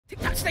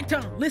TikTok snake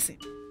tongue, listen.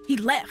 He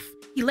left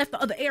the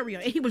other area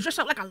and he was dressed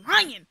up like a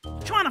lion,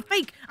 trying to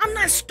fake. I'm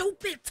not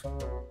stupid,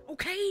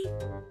 okay?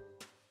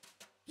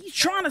 He's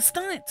trying to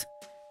stunt.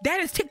 That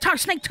is TikTok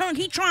snake tongue.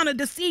 He trying to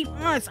deceive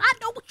us. I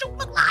know what you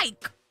look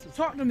like.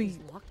 Talk to me.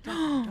 Locked up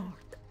in the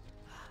dark.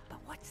 But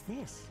what's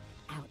this?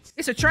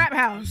 It's a trap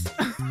house.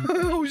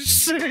 Oh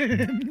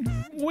shit.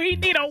 We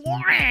need a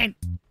warrant.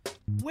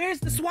 Where's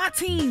the SWAT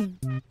team?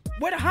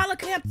 Where the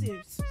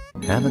𝒔𝓃𝓉𝓈?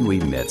 Haven't we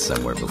met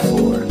somewhere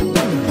before?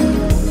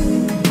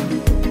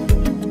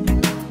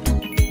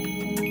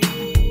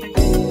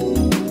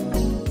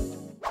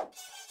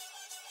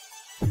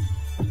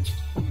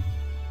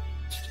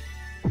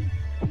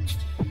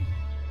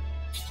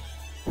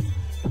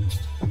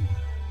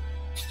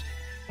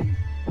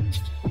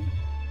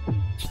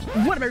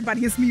 What up,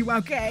 everybody? It's me,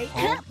 okay?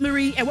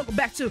 𝒷𝓊𝓈𝓉, and welcome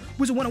back to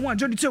Wizard101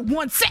 Journey to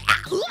One.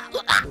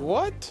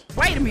 What?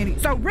 Wait a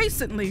minute. So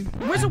recently,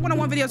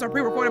 Wizard101 videos are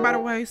pre-recorded, by the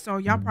way, so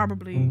y'all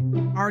probably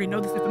already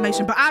know this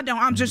information, but I don't.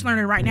 I'm just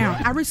learning it right now.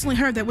 I recently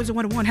heard that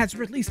Wizard101 has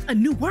released a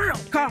new world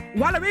called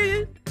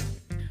𝒔𝓃𝓉.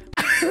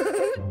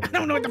 I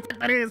don't know what the fuck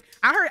that is.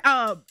 I heard,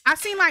 I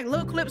seen like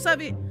little clips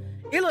of it.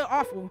 It looked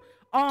awful.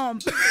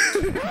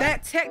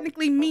 That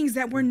technically means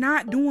that we're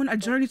not doing a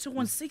Journey to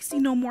 160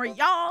 no more,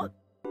 y'all.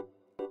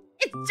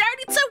 It's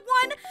Journey to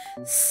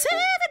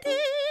 170.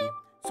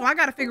 So I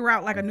gotta figure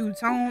out like a new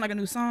tone, like a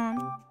new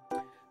song.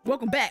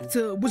 Welcome back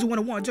to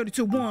Wizard101 Journey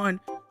to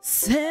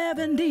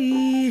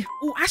 170.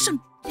 Oh, I should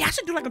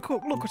do like a cool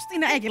little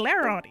Christina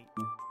Aguilera on it.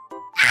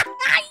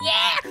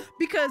 Yeah,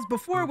 because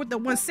before with the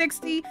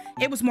 160,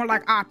 it was more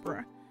like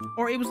opera,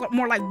 or it was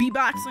more like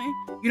beatboxing.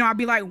 You know, I'd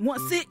be like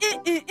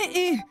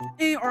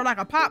or like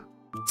a pop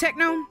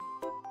techno.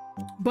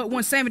 But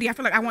 170, I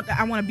feel like I want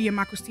to be in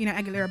my Christina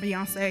Aguilera,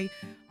 Beyonce,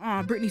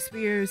 Britney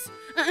Spears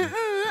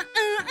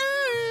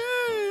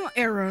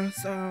era.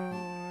 So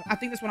I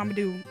think that's what I'm gonna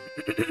do.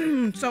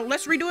 So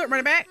let's redo it. Run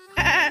it back.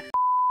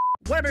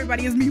 What up,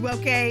 everybody? It's me,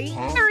 okay?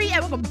 𝒷𝓊𝓈,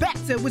 and welcome back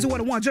to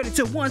Wizard101 Journey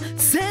to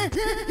 170.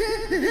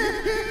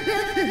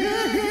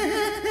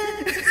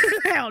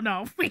 Hell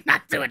no, we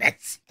not doing that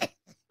shit.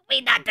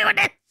 We not doing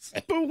that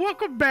shit. But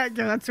welcome back,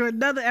 guys, to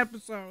another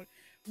episode.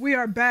 We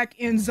are back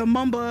in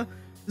𝒻𝒾𝓃𝓉,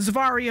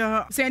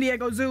 San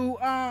Diego Zoo.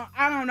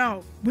 I don't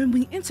know. When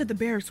we enter the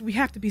barracks, we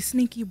have to be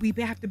sneaky. We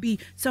have to be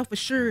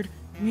self-assured.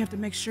 We have to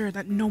make sure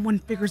that no one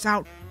figures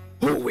out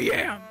who we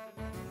am,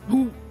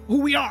 who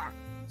we are.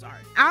 Sorry,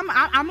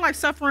 I'm like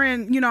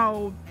suffering, you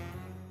know,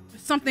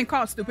 something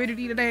called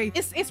stupidity today.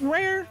 It's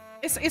rare.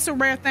 It's a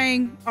rare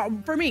thing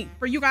for me.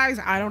 For you guys,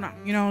 I don't know.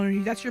 You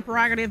know, that's your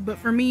prerogative. But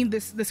for me,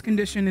 this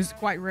condition is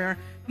quite rare.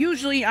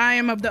 Usually, I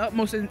am of the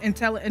utmost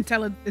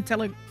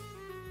intellect.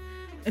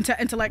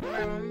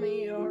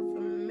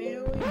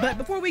 But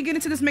before we get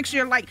into this, make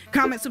sure you like,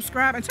 comment,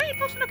 subscribe, and turn your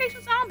post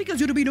notifications on,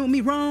 because you to be doing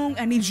me wrong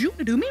and need you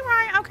to do me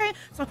right. Okay,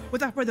 so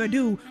without further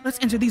ado, let's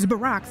enter these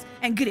barracks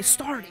and get it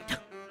started.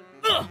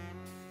 Ugh.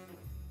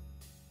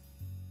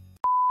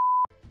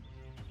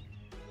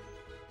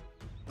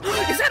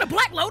 Is that a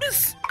Black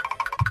Lotus?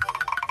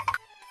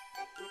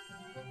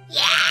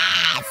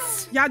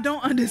 Yes! Y'all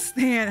don't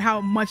understand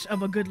how much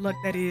of a good luck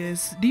that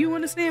is. Do you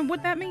understand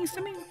what that means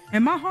to me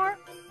and my heart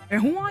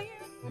and who I am?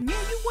 Yeah,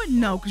 you wouldn't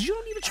know, because you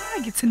don't even try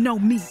to get to know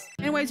me.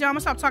 Anyways, y'all, I'm gonna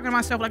stop talking to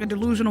myself like a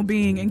delusional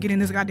being and get in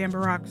this goddamn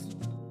barracks.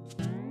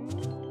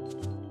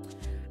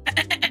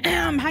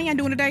 How y'all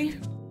doing today?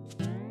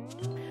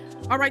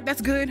 All right,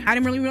 that's good. I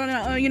didn't really want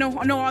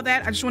to, know all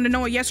that. I just wanted to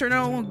know a yes or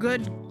no.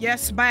 Good,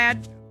 yes,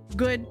 bad,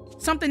 good.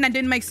 Something that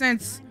didn't make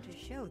sense. To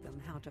show them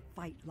how to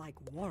fight like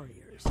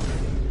warriors.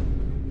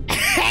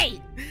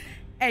 Hey!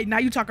 Hey, now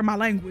you talking my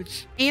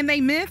language. And they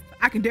myth?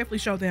 I can definitely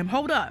show them.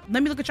 Hold up.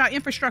 Let me look at y'all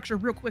infrastructure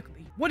real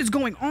quickly. What is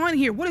going on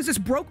here? What is this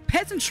broke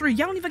peasantry?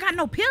 Y'all don't even got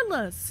no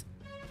pillars.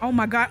 Oh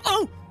my God.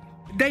 Oh!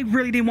 They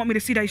really didn't want me to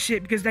see that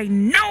shit because they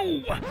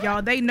know.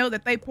 Y'all, they know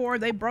that they poor,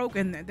 they broke,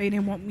 and they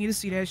didn't want me to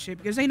see that shit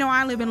because they know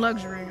I live in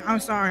luxury. I'm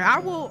sorry. I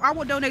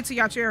will donate to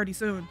y'all charity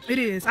soon. It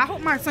is. I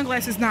hope my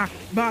sunglasses not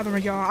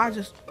bothering y'all.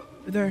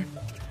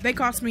 They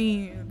cost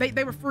me,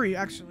 they were free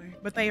actually.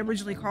 But they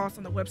originally cost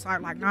on the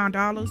website like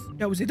 $9.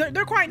 That was it.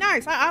 They're quite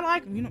nice. I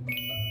like them, you know.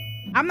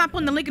 I'm not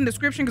putting the link in the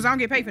description because I don't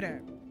get paid for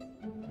that.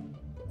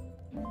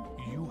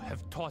 You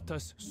have taught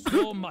us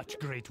so much,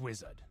 great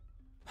wizard.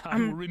 I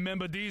will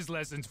remember these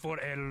lessons for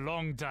a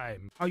long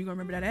time. Oh, you gonna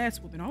remember that ass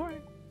whooping? All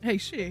right. Hey,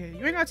 shit.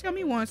 You ain't gotta tell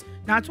me once,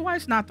 not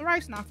twice, not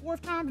thrice, not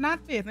fourth time, not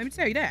fifth. Let me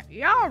tell you that.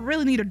 Y'all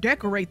really need to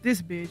decorate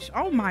this bitch.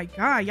 Oh my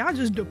God. Y'all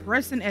just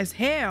depressing as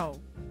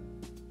hell.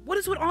 What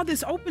is with all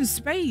this open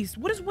space?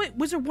 What is with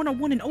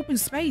Wizard101 in open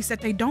space that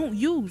they don't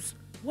use?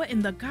 What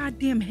in the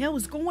goddamn hell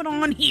is going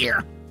on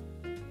here?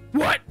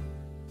 What?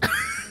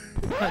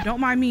 Don't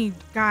mind me,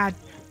 God.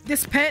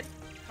 This pet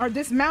or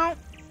this mount,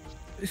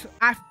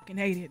 I fucking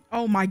hate it.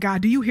 Oh my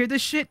God, do you hear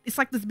this shit? It's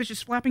like this bitch is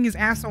slapping his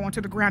asshole onto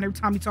the ground every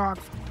time he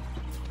talks.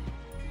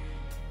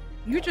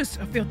 You're just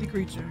a filthy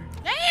creature.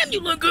 Damn,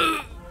 you look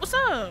good. What's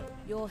up?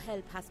 Your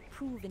help has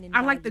proven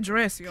I like the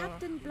dress, y'all.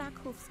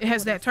 It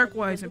has that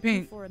turquoise and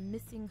pink. For a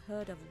missing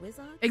herd of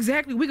wizards?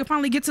 Exactly. We can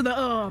finally get to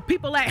the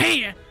people at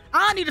hand.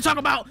 I need to talk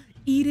about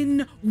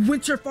Eden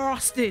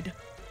Winterfrosted.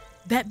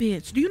 That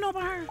bitch. Do you know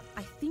about her?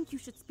 I think you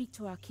should speak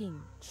to our king,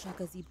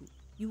 𝒶𝓃𝓉𝓈.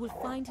 You will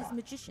find his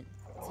magician.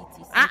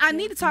 I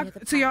need to talk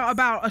to y'all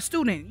about a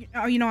student.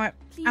 You know what?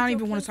 Plead I don't your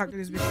even want to case talk to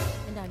this with bitch. me,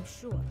 and I'm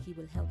sure he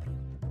will help you.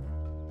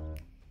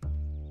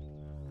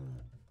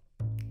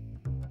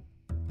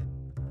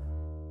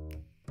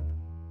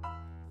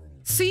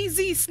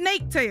 CZ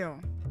Snaketail.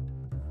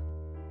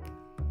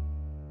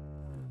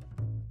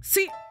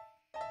 See,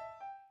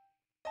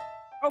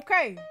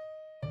 okay,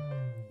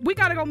 we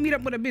gotta go meet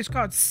up with a bitch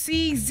called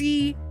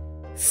CZ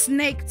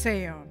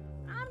Snaketail.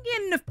 I'm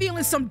getting the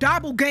feeling some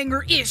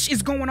doppelganger-ish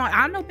is going on.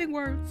 I know big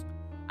words.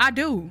 I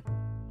do.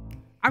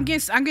 I'm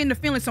getting the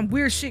feeling some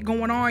weird shit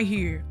going on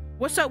here.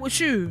 What's up with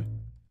you?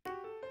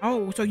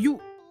 Oh, so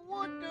you...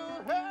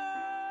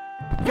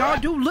 Y'all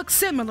do look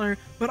similar,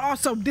 but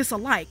also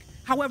disalike.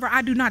 However,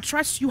 I do not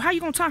trust you. How you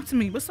gonna talk to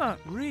me? What's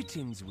up?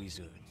 Greetings,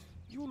 wizard.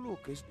 You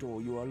look as though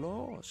you are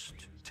lost.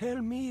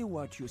 Tell me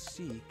what you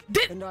seek,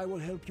 and I will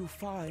help you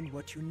find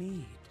what you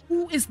need.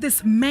 Who is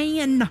this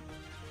man?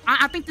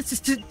 I think this is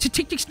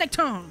TikTok Snake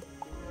Tongue.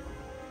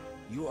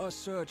 You are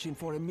searching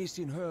for a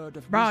missing herd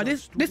of bro,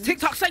 this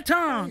TikTok Snake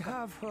Tongue. I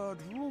have heard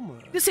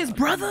rumors. This is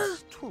brother?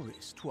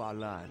 Tourist to our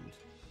land.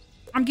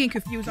 I'm getting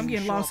confused. I'm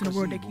getting lost in the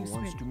word they keep wants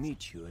spitting. to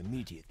meet you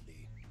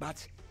immediately,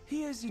 but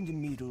he is in the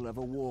middle of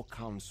a war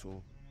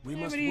council. We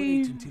must Yeah,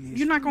 wait until he is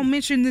you're not gonna free.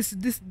 mention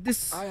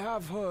this I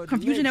have heard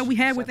confusion that we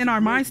had within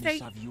our mind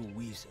state? of you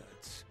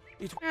wizards.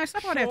 It Man,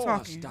 stop all that shows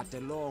talking. that the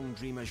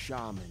𝓈𝓃𝓉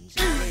shamans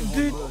and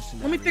Dude,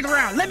 let me figure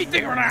out. Let me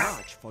figure it out.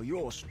 Much for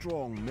your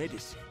strong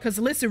medicine. Cause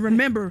listen,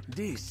 remember,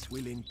 This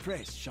will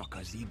impress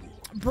𝒶𝓃𝓉.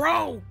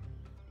 bro,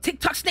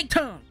 TikTok Snake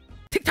Tongue.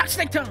 TikTok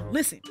Snake Tongue.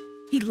 Listen,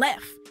 he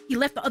left. He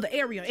left the other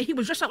area and he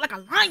was dressed up like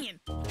a lion,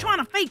 trying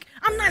to fake.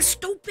 I'm not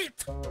stupid,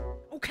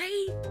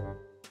 okay?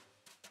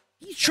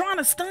 He's trying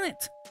to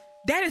stunt.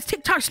 That is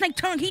TikTok Snake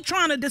Tongue. He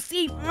trying to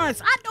deceive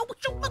us. I know what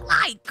you look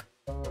like,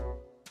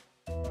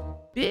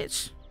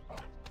 bitch.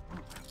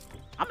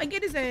 I'm gonna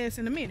get his ass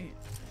in a minute.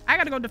 I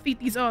gotta go defeat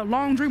these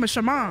𝓈𝓃𝓉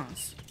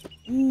shamans.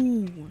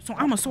 Ooh, so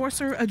I'm a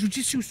sorcerer, a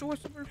jujitsu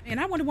sorcerer, and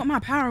I wonder what my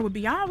power would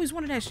be. I always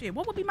wanted that shit.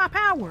 What would be my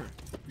power?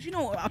 'Cause you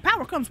know, a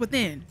power comes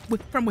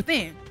from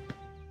within.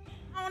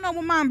 I don't know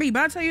what mine be, but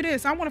I'll tell you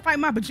this. I want to fight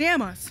my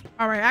pajamas.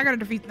 All right, I gotta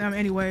defeat them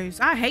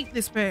anyways. I hate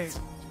this pet.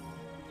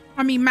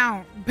 I mean,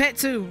 mount. Pet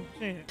too.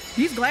 Shit.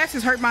 These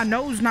glasses hurt my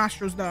nose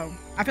nostrils, though.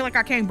 I feel like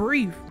I can't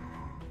breathe.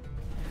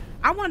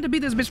 I wanted to be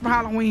this bitch for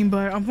Halloween,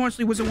 but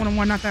unfortunately,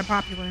 Wizard101 not that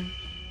popular.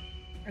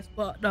 That's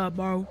fucked up,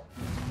 bro.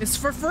 It's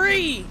for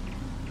free.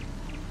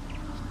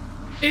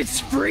 It's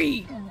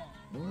free.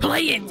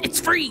 Play it. It's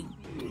free.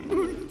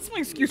 It's my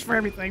excuse for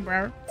everything,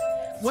 bro.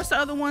 What's the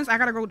other ones? I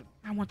gotta go.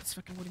 I want this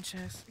fucking wooden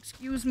chest.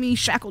 Excuse me,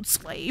 shackled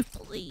slave,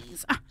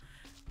 please.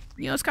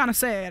 You know, it's kind of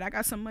sad. I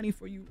got some money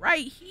for you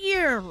right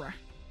here.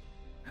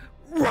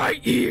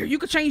 Right here. You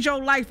could change your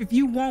life if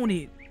you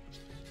wanted.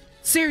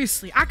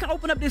 Seriously, I could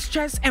open up this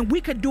chest and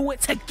we could do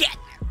it together.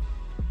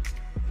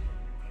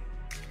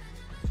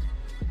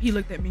 He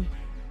looked at me.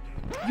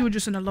 You were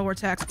just in a lower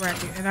tax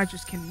bracket and I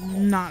just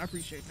cannot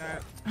appreciate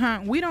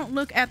that. We don't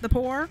look at the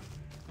poor.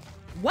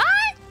 What?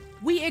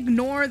 We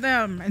ignore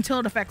them until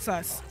it affects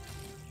us.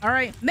 All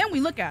right, then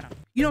we look at them.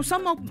 You know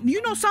some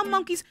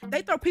monkeys,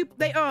 they throw people,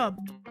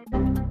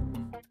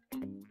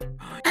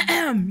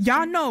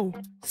 y'all know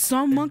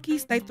some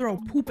monkeys, they throw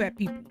poop at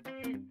people.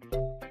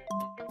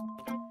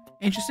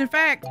 Interesting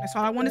fact. That's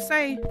all I want to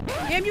say.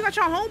 Damn, you got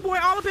your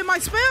homeboy all up in my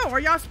spell, or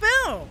y'all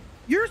spell.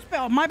 Your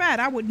spell. My bad.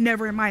 I would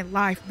never in my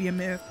life be a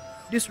myth.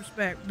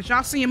 Disrespect. But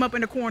y'all see him up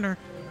in the corner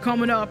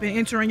coming up and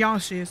entering y'all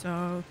shit.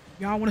 So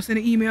y'all want to send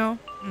an email?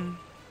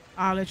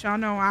 I'll let y'all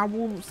know. I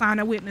will sign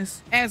a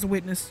witness as a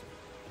witness.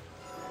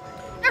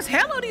 There's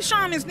hell of these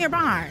shamans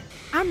nearby.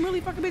 I'm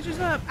really fucking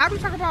bitches up. I be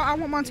talking about I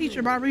want my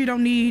teacher, but I really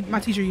don't need my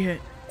teacher yet.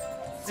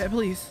 Yeah,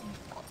 please.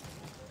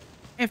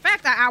 In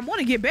fact, I want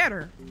to get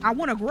better. I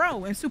want to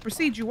grow and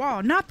supersede you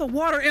all, not the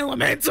water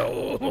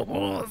elementals.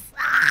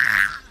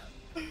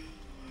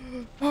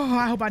 Oh,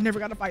 I hope I never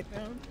got to fight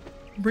them.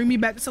 Bring me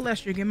back to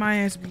Celestia, get my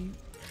ass beat.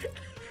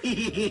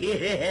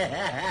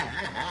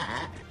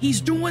 He's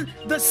doing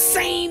the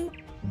same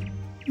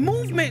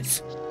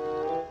movements.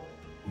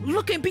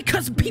 Looking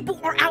because people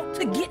are out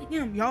to get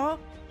him, y'all.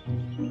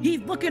 He's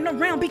looking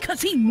around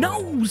because he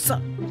knows.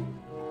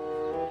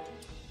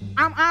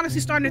 I'm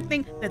honestly starting to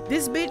think that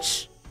this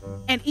bitch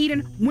and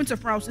Eden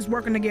Winterfrosted is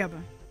working together.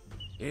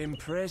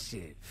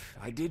 Impressive.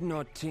 I did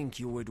not think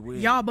you would win.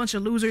 Y'all a bunch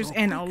of losers so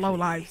and quickly.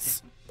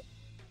 lowlifes.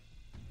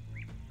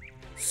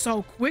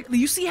 So quickly.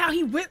 You see how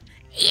he went?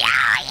 Yeah.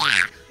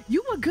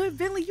 You a good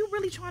villain. You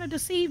really trying to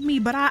deceive me,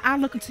 but I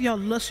look into your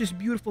luscious,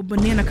 beautiful,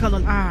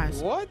 banana-colored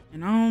eyes. What?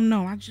 And I don't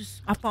know.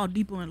 I fall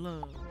deeper in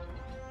love.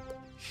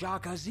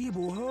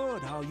 𝒶𝓃𝓉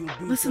heard how you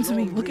beat Listen the to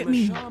me. Look at 𝓈𝓃𝓉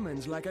me.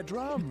 shamans like a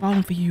drum. I'm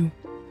falling for you.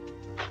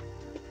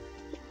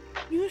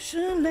 You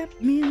should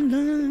let me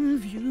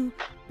love you.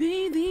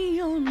 Be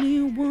the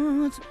only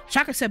ones.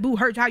 𝒶𝓃𝓉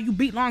heard how you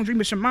beat long dream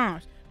of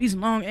shamans. These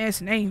long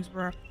ass names,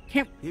 bro.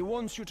 Can't. He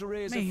wants you to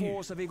raise a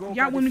force of 𝒿𝓃𝓃𝓉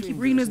Y'all wouldn't keep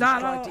reading this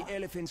dialogue. Strike the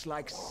elephants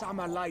like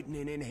summer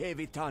lightning in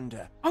heavy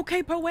thunder.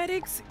 Okay,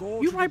 poetics.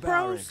 Go You to right, the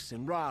bros? barracks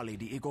and rally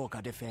the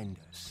𝒿𝓃𝓃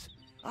defenders.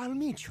 I'll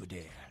meet you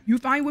there. You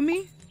fine with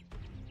me?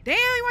 Damn,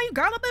 why you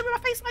got up in my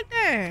face like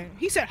that?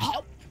 He said,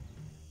 "Halt,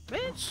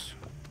 bitch."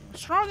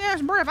 Strong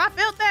ass breath. I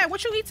felt that.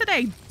 What you eat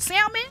today?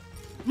 Salmon?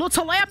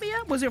 Little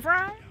tilapia? Was it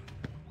fried?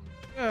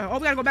 Oh,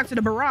 we gotta go back to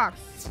the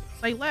barracks.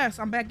 Say less.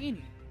 I'm back in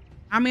it.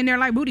 I'm in there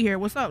like booty hair.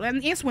 What's up?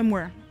 And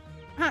swimwear.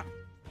 Huh?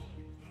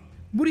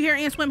 Booty hair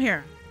and swim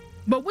hair.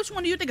 But which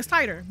one do you think is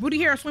tighter? Booty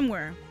hair or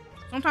swimwear?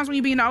 Sometimes when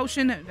you be in the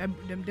ocean,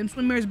 them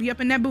swimwears be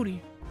up in that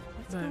booty.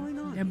 What's going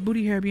on? That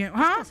booty hair be in.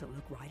 This Huh? doesn't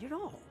look right at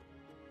all.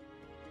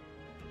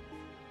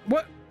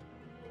 What?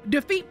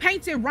 Defeat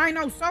painted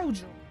rhino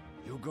soldier.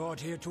 You got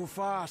here too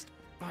fast.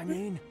 I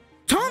mean,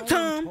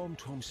 𝒁𝒁.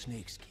 𝒁𝒁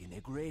snakeskin,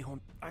 𝓉𝓽.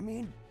 I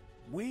mean,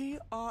 we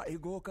are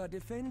𝒿𝓃𝓃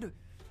defender.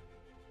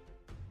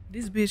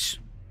 This bitch,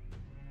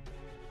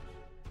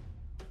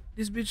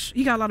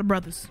 he got a lot of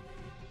brothers.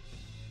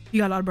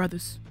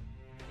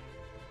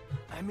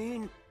 I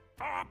mean,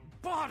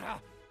 Barda,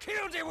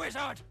 kill the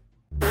wizard.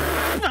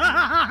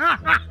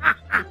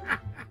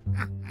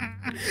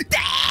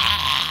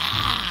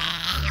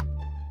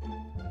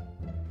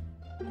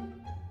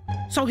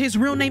 So his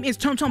real name is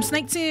𝒁𝒁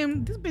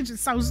SNAKETONGUE. This bitch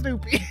is so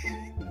stupid.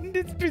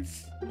 This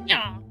bitch, yo,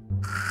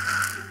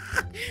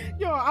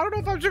 I don't know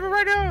if I'm tripping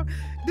right now.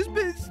 This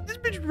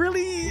bitch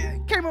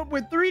really came up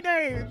with 3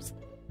 names.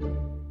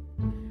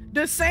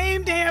 The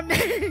same damn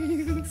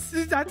names.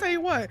 I tell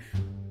you what,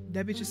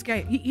 that bitch is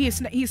skate. He a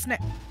snake. He a snake.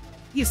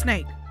 He a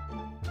snake.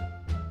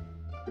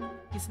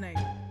 He's a snake.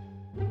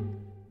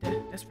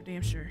 That's for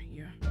damn sure.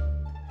 Yeah.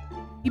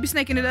 He be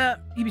snaking it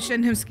up. He be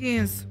shedding him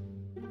skins.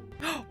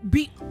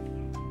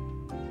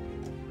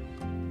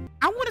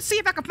 I want to see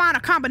if I can find a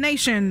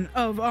combination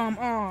of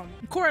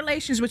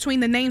correlations between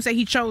the names that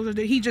he chose, or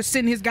that he just sit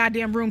in his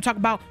goddamn room talking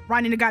about,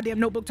 writing in the goddamn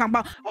notebook talking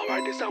about, all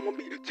right, this time gonna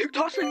be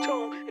TikTok snake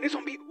tongue, and this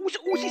gonna be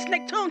Uchi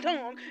snake tongue,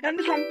 and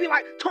this one gonna be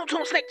like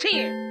𝒁𝒁 snake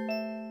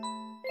 10.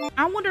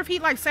 I wonder if he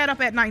like sat up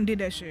at night and did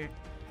that shit.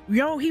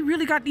 Yo, he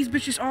really got these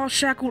bitches all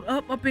shackled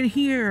up in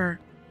here.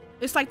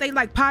 It's like they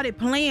like potted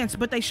plants,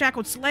 but they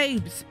shackled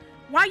slaves.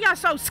 Why y'all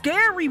so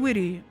scary with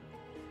it?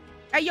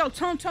 Hey, yo,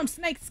 𝒁𝒁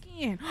snake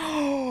skin.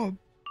 Oh,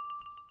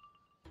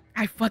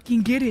 I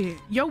fucking get it.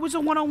 Yo,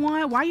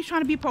 Wizard101, why are you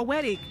trying to be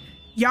poetic?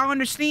 Y'all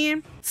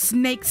understand?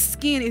 Snake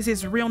skin is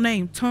his real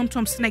name.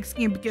 𝒁𝒁 snake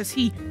skin, because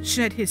he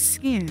shed his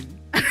skin.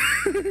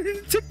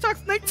 TikTok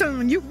snake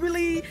tongue, you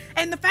really...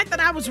 And the fact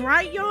that I was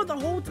right, yo, the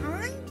whole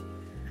time?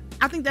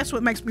 I think that's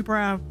what makes me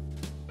proud.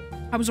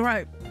 I was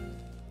right.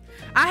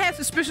 I had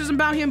suspicions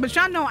about him, but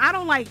y'all know I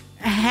don't like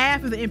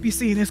half of the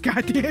NPC in this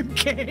goddamn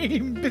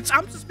game. Bitch,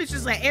 I'm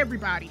suspicious of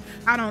everybody.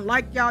 I don't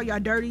like y'all.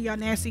 Y'all dirty, y'all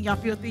nasty, y'all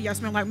filthy, y'all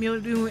smell like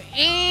mildew,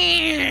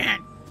 and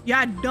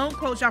y'all don't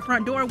close y'all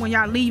front door when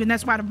y'all leave, and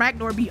that's why the back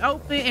door be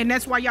open, and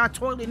that's why y'all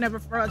toilet never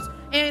flush,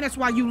 and that's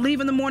why you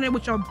leave in the morning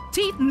with your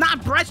teeth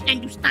not brushed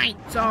and you stink.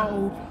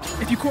 So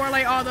if you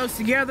correlate all those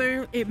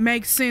together, it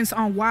makes sense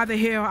on why the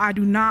hell I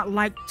do not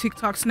like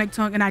TikTok snake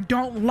tongue, and I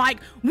don't like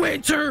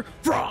Winter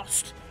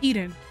Frost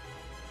Eden.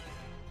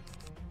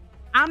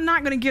 I'm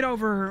not gonna get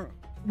over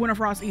Winter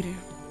Frost Eden.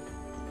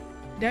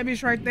 That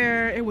bitch right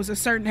there, it was a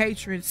certain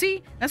hatred.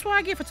 See, that's what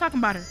I get for talking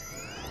about her.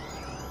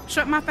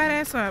 Shut my fat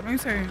ass up. Let me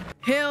tell you.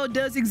 Hell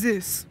does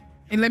exist.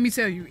 And let me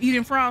tell you,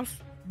 Eden Frost,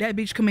 that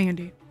bitch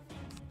commanded.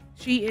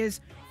 She is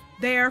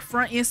there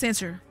front and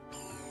center,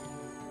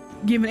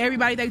 giving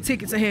everybody their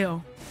tickets to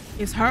hell.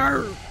 It's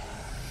her.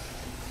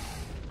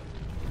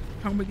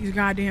 Talking about these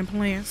goddamn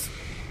plans.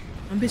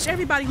 And bitch,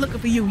 everybody looking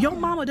for you. Your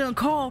mama done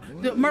called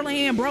the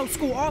Merlin Bro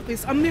School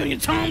office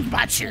 1,000,000 times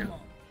about you.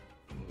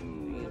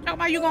 Talk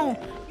about you gon'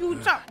 you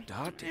talk.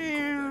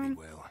 Damn.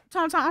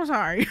 Tom, I'm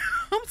sorry.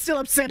 I'm still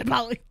upset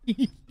about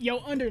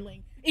your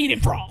underling,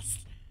 Eden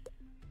Frost.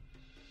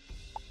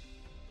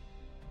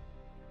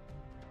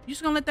 You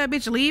just gonna let that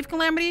bitch leave,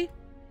 Calamity?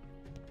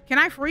 Can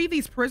I free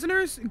these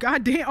prisoners?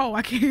 God damn. Oh,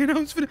 I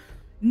can't.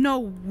 No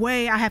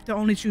way. I have to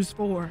only choose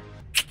 4.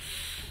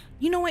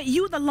 You know what?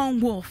 You the lone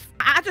wolf.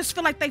 I just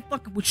feel like they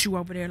fucking with you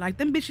over there. Like,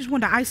 them bitches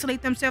want to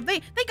isolate themselves. They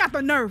got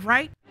the nerve,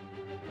 right?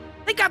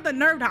 They got the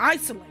nerve to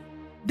isolate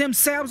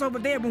themselves over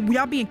there when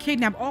y'all being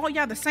kidnapped. All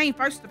y'all the same,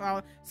 first of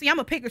all. See, I'm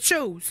gonna pick and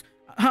choose.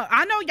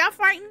 I know y'all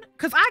fighting,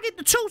 because I get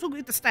to choose who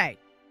get to stay.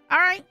 All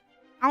right?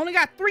 I only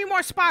got 3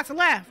 more spots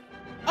left.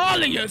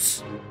 All of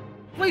yous,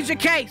 please your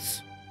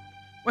case.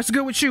 What's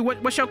good with you?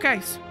 What's your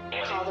case?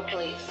 Call the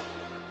police.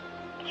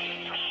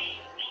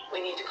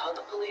 We need to call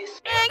the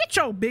police. Man, get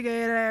your big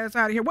ass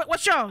out of here.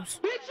 What's yours?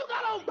 Bitch, you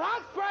got on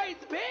box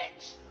braids,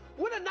 bitch.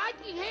 With a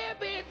Nike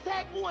hairband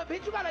tag on,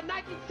 bitch. You got a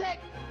Nike tag.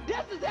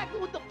 That's exactly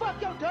what the fuck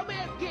your dumb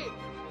ass get.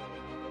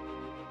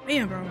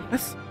 Damn, bro.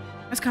 That's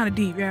kind of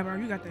deep. Yeah, bro.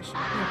 You got that shit. Go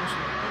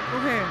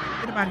ahead.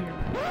 Get up out of here.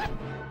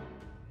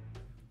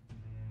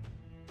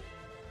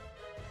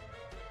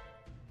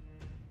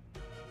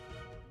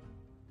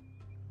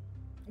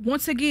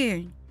 once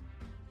again,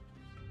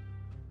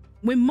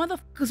 when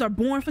motherfuckers are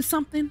born for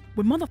something,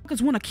 when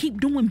motherfuckers want to keep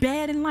doing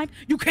bad in life,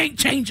 you can't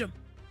change them.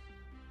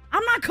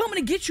 I'm not coming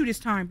to get you this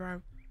time,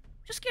 bro.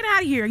 Just get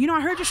out of here. You know,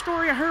 I heard your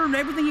story. I heard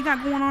everything you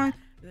got going on.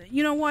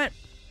 You know what?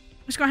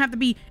 It's gonna have to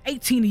be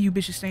 18 of you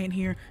bitches staying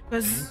here.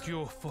 Thank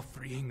you for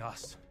freeing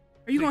us.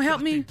 Are you gonna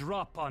help me?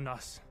 Drop on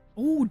us.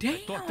 Oh, damn. I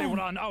thought they were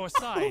on our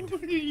side.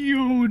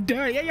 You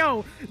damn.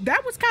 Yo,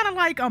 that was kind of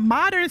like a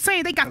modern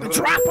saying they got the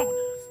drop on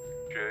us.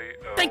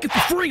 Thank you for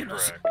freeing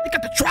us. They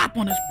got the drop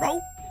on us, bro.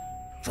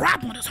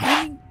 Drop on us,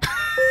 homie.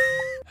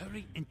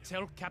 Hurry and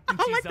tell Captain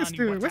I like this Cisani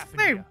dude. what What's his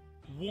happened name? here.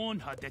 Warn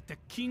her that the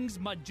king's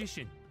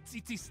magician,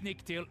 Tsitti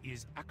Snaketail,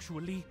 is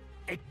actually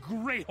a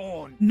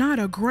greyhorn. Not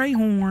a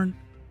greyhorn.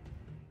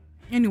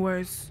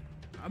 Anyways,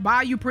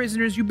 bye, you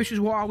prisoners. You bitches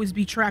will always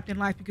be trapped in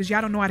life because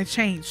y'all don't know how to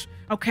change.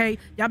 Okay?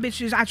 Y'all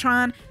bitches, I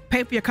try and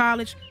pay for your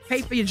college,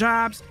 pay for your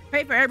jobs,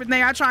 pay for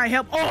everything. I try and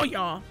help all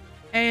y'all.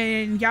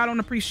 And y'all don't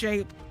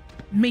appreciate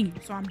me.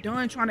 So I'm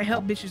done trying to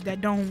help bitches that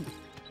don't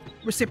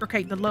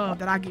reciprocate the love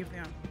that I give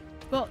them.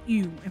 Fuck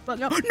you and fuck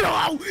y'all.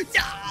 No! No!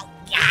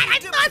 God, I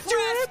thought you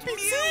were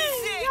NPC!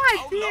 Yeah,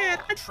 I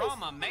did.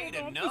 Trauma made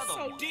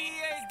another.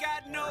 DA's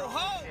got no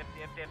hope.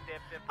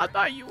 I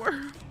thought you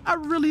were. I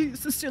really,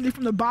 sincerely,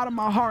 from the bottom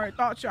of my heart,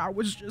 thought y'all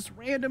was just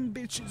random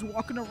bitches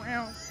walking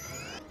around.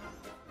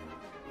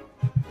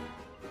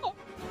 Oh. All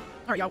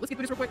right, y'all, let's get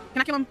through this real quick.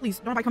 Can I kill him, please?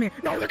 Don't nobody come here.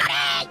 No,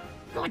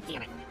 God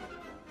damn it!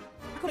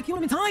 I could have killed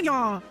him in time,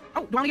 y'all.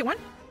 Oh, do I only get one?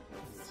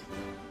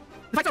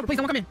 The fight's over. Please,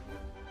 don't come in.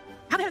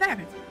 How the hell did that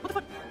happen? What the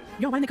fuck?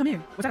 Yo, why didn't they come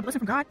in? Was that a blessing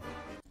from God?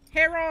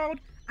 Harold,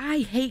 I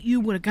hate you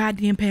with a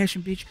goddamn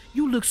passion, bitch.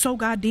 You look so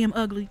goddamn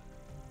ugly.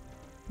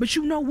 But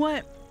you know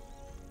what?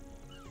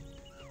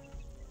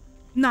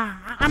 Nah,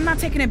 I'm not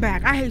taking it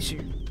back. I hate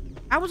you.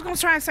 I was gonna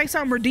try and say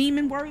something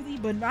redeeming worthy,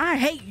 but I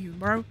hate you,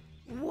 bro.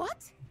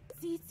 What?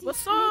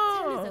 What's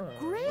up? Is a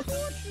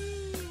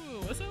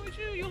greyhorn? What's up with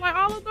you? You like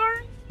Olive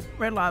Garden?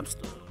 Red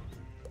Lobster.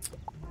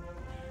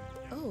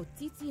 Oh,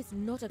 Tsitti is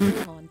not a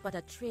greyhorn, but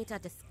a traitor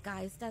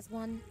disguised as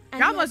one.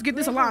 Y'all must get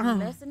this a lot,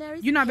 huh?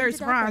 You're not very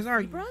surprised,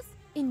 are you?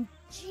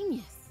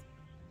 Ingenious.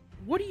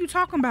 What are you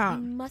talking about?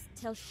 We must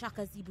tell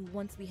𝒶𝓃𝓉𝓈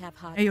once we have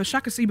hard. Hey, yo,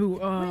 𝒶𝓃𝓉𝓈,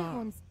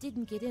 greyhorns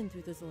didn't get in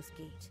through the Source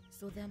Gate,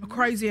 so there a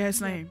crazy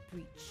ass name.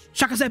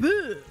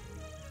 �𝓃𝓉𝓈.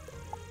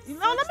 You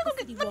know, let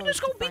me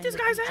just go beat this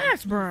guy's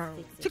ass, bro.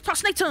 TikTok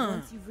snake tongue.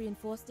 Once you've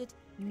reinforced it,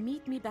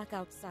 meet me back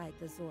outside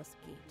the Source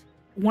Gate.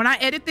 When I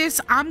edit this,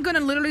 I'm gonna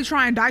literally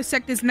try and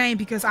dissect his name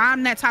because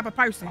I'm that type of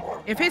person.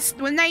 If his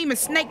name is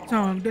Snake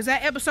Tongue, does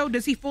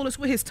he fool us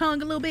with his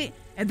tongue a little bit?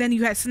 And then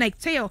you had Snake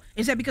Tail.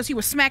 Is that because he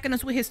was smacking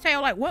us with his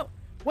tail? Like,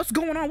 what's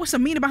going on? What's the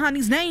meaning behind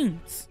these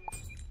names?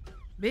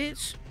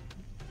 Bitch.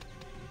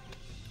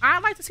 I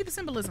like to see the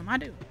symbolism. I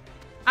do.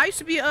 I used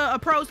to be a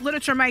prose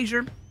literature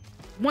major.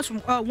 Once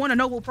won a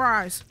Nobel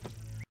Prize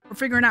for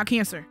figuring out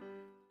cancer.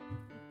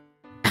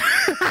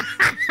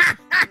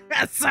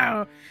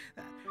 So,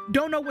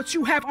 don't know what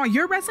you have on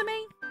your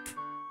resume,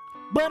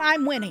 but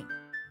I'm winning.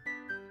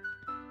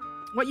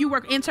 What, you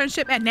work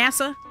internship at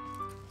NASA?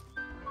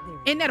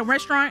 Isn't that a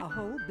restaurant? A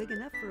hole big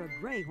enough for a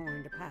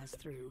greyhorn to pass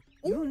through.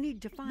 You'll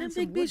need to find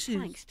some wood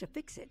planks to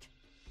fix it.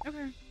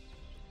 Okay.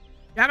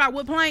 Y'all got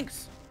wood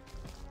planks?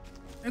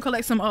 And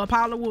collect some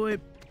pile of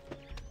wood.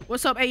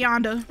 What's up,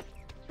 Ayonda?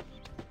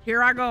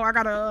 Here I go. I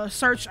gotta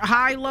search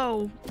high,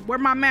 low. Where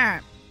my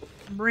map?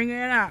 Bring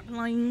it out,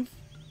 please.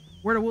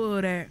 Where the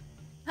wood at?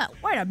 Huh,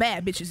 where the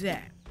bad bitches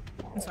at?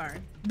 I'm sorry.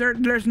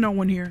 There's no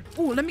one here.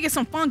 Ooh, let me get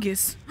some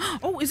fungus.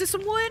 Oh, is this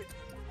some wood?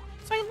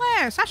 Say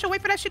less. I should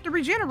wait for that shit to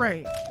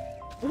regenerate.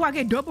 Oh, I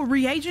get double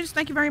reagents.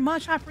 Thank you very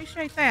much. I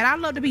appreciate that. I'd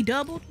love to be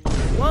doubled.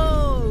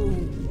 Whoa.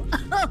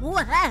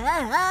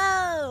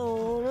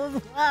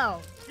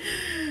 Whoa.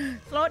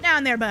 Slow it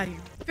down there, buddy.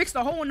 Fix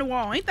the hole in the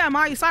wall. Ain't that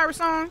Miley Cyrus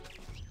song?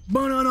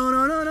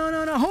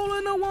 Hole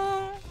in the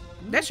wall.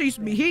 That shit used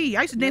to be he.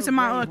 I used to dance in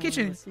my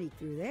kitchen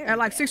at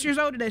like 6 years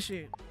old to that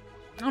shit.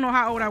 I don't know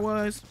how old I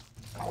was.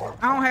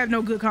 I don't have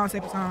no good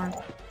concept of time.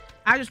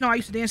 I just know I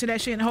used to dance to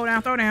that shit and hold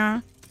down, throw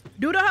down.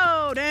 Do the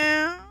hold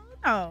down.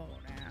 Hold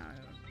down.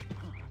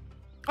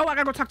 Oh, I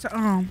gotta go talk to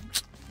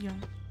yeah. Y'all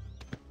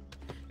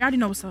already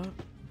know what's up.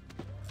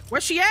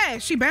 Where's she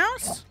at? She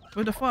bounced?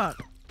 What the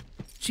fuck?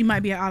 She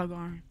might be at Olive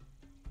Garden.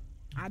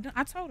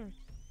 I told her.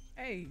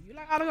 Hey, you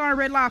like Olive Garden,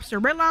 Red Lobster?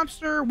 Red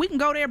Lobster, we can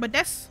go there, but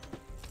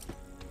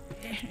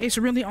it's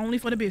really only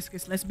for the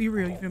biscuits. Let's be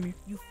real, you feel me?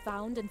 You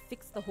found and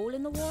fixed the hole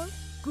in the wall?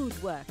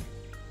 Good work.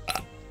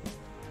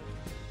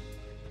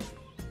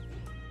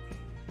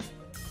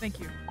 Thank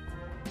you.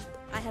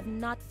 I have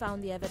not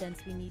found the evidence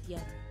we need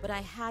yet, but I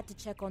had to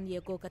check on the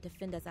𝒶𝓃𝓉𝓈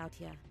defenders out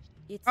here.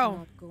 It's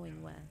not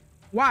going well.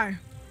 Why?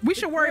 We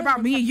should worry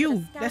about me and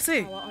you. That's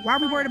it. Why are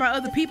we worried about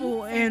other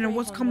people and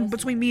what's coming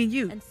between me and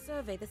you? And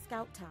survey the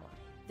scout tower,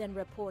 then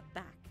report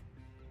back.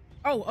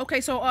 Oh,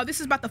 okay. So this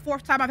is about the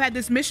 4th time I've had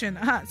this mission.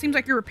 Seems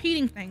like you're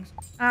repeating things.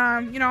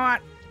 You know,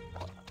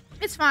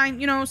 it's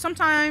fine. You know,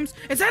 sometimes.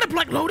 Is that a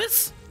Black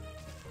Lotus?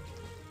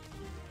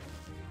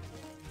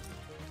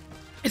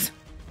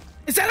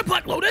 Is that a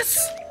Black Lotus?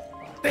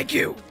 Thank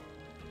you.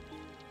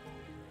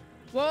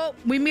 Well,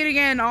 we meet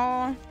again,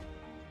 all.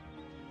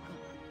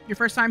 Your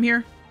first time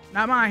here?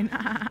 Not mine.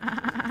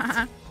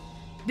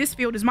 This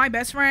field is my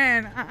best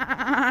friend.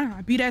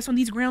 I beat ass on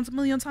these grounds a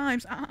million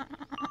times.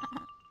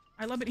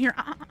 I love it here.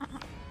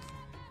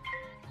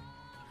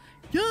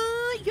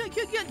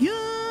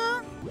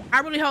 Yeah. I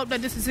really hope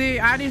that this is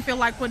it. I didn't feel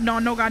like putting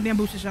on no goddamn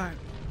booster shot.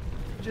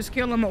 Just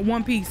kill him at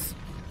One Piece.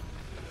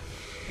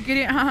 Get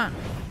it?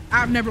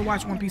 I've never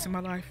watched One Piece in my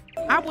life.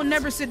 I will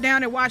never sit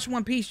down and watch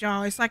One Piece,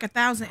 y'all. It's like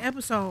 1,000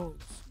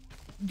 episodes.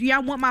 Do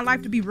y'all want my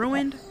life to be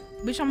ruined?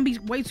 Bitch, I'm gonna be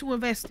way too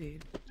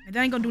invested. And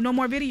I ain't gonna do no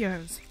more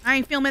videos. I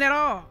ain't filming at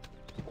all.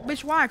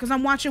 Bitch, why? Because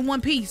I'm watching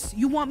One Piece.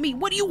 You want me?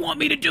 What do you want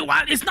me to do?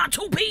 It's not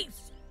 2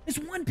 piece. It's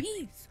 1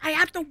 piece. I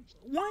have to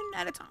one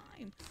at a time.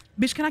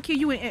 Bitch, can I kill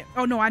you in?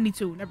 Oh, no, I need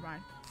to. Never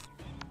mind.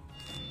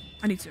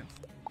 I need to.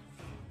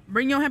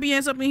 Bring your happy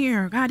ass up in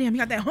here. Goddamn, you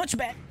got that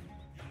hunchback.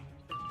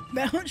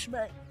 That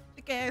hunchback.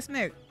 Thick ass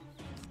neck.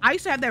 I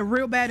used to have that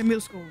real bad in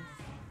middle school.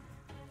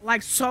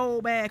 Like,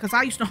 so bad. Because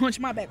I used to hunch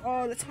my back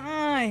all the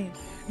time.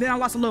 Then I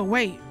lost a little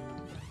weight.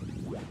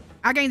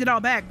 I gained it all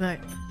back, but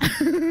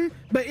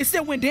but it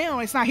still went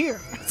down. It's not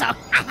here. So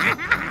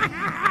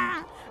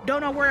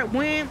don't know where it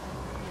went.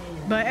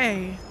 But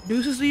hey,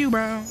 deuces to you,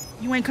 bro.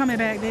 You ain't coming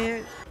back,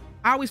 dude.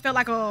 I always felt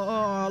like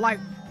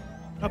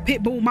a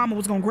pit bull mama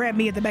was gonna grab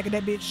me at the back of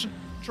that bitch,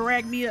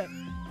 drag me up.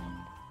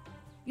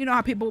 You know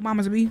how pit bull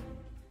mamas be.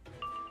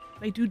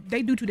 They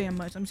do too damn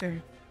much. I'm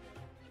sorry.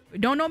 But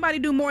don't nobody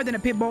do more than a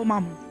pit bull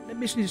mama. That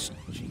bitch needs.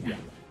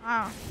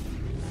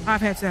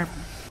 I've had several.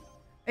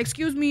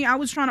 Excuse me, I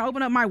was trying to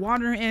open up my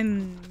water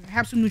and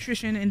have some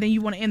nutrition, and then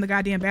you want to end the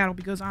goddamn battle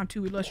because I'm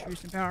too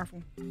illustrious and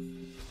powerful.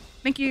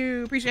 Thank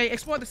you, appreciate it.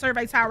 Explore the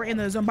survey tower in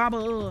the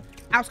Zimbabwe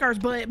outskirts,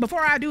 but before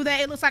I do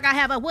that, it looks like I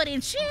have a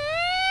wooden chest.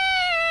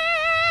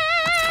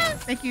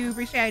 Thank you,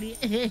 appreciate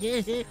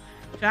it.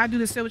 Should I do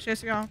the silver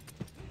chest, y'all?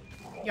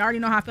 You already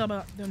know how I feel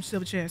about them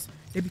silver chests.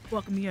 They be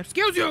fucking me up.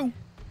 Excuse you.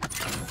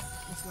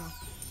 Let's go.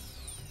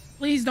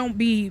 Please don't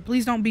be,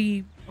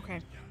 okay.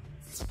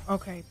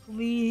 Okay,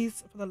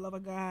 please, for the love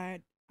of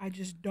God, I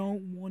just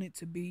don't want it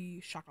to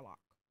be chocolate.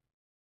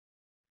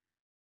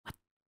 What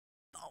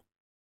the fuck?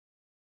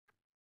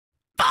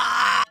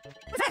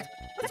 What's that?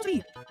 What's that to be?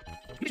 You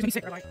just made me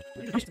sick, right?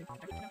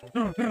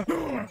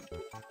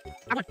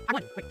 I won.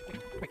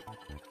 Wait.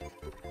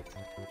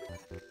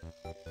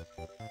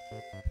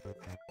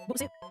 What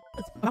was it?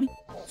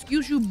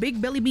 Excuse you,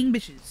 big belly bean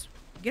bitches.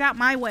 Get out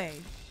my way.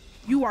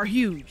 You are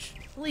huge.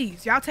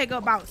 Please, y'all take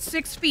up about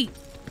 6 feet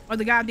of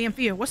the goddamn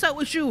field. What's up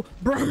with you,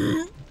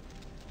 bruh?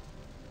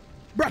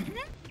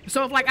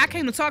 So if like I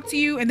came to talk to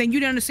you and then you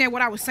didn't understand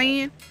what I was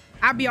saying,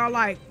 I'd be all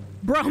like,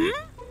 bruh,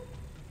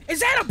 is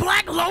that a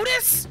black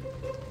lotus?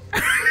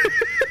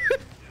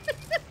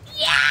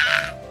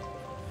 Yeah.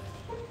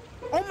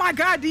 Oh my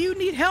God, do you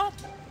need help,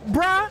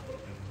 bruh?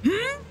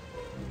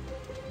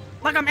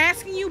 Like I'm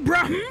asking you,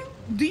 bruh,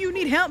 do you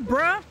need help,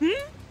 bruh?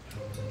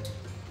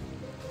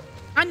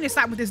 I need to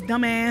stop with this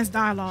dumbass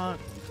dialogue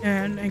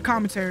and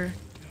commentary.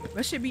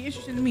 That should be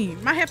interesting to me.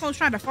 My headphones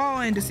tried to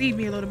fall and deceive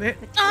me a little bit.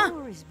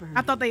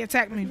 I thought they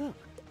attacked me. Look,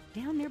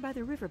 down there by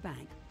the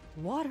riverbank,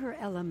 water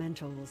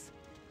elementals.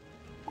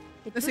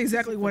 That's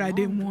exactly what I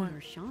didn't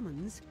want.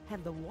 Shamans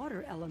have the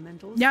water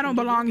elementals. Y'all don't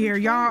belong here.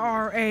 Y'all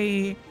are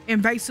a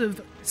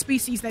invasive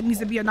species that needs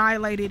to be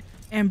annihilated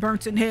and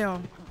burnt in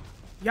hell.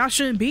 Y'all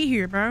shouldn't be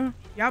here, bro.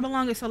 Y'all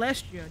belong in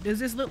Celestia. Does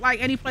this look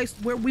like any place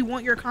where we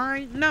want your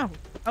kind? No.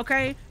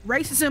 Okay?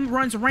 Racism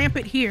runs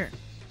rampant here.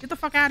 Get the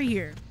fuck out of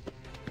here.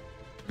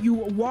 You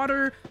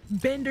water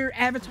bender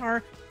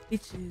avatar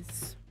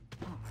bitches.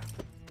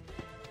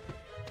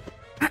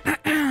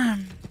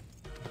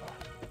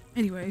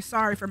 Anyway,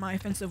 sorry for my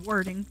offensive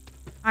wording.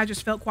 I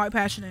just felt quite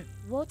passionate.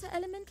 Water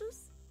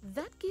elementals?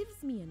 That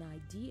gives me an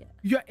idea.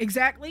 Yeah,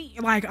 exactly.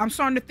 Like, I'm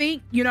starting to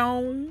think, you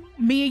know,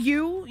 me and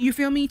you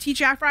feel me,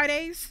 TGI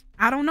Fridays?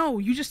 I don't know.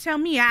 You just tell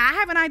me. I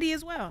have an idea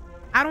as well.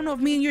 I don't know if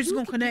me and you're just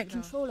gonna connect.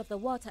 Control of the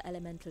water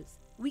elementals.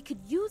 We could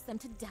use them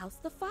to douse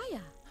the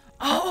fire.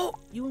 Oh,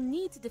 you'll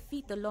need to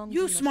defeat the long.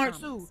 You smart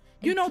too.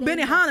 You know,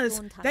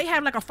 Benihana's, they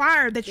have like a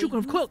fire that you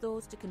can cook.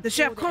 The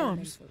chef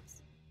comes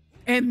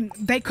and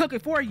they cook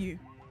it for you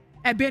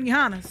at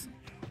Benihana's.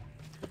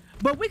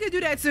 But we could do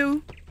that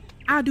too.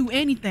 I'll do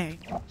anything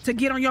to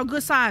get on your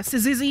good side.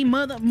 Sizzy,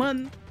 mother,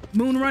 moon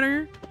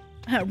runner,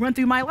 run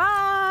through my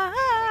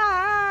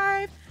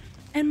life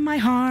and my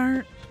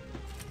heart.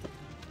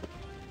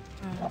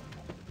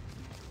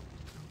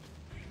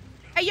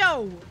 Hey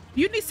yo,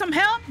 you need some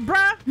help,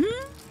 bruh?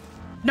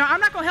 No, I'm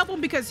not gonna help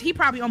him because he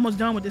probably almost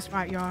done with this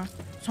fight, y'all.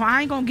 So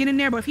I ain't gonna get in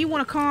there. But if he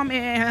wanna come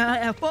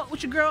and fuck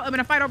with your girl up in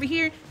a fight over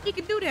here, he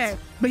can do that.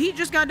 But he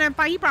just got done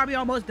fight. He probably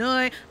almost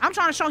done. I'm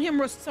trying to show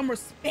him some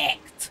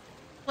respect.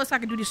 Plus, I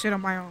can do this shit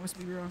on my own. Let's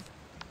be real.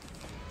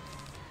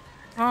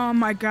 Oh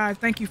my God!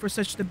 Thank you for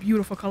such the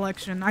beautiful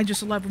collection. I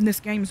just love when this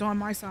game's on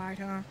my side,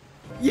 huh?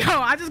 Yo,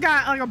 I just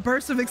got like a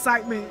burst of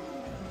excitement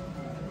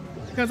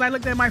because I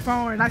looked at my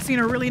phone and I seen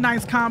a really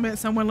nice comment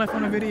someone left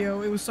on a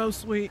video. It was so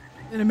sweet.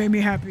 and it made me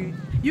happy.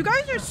 You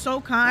guys are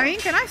so kind.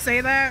 Can I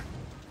say that?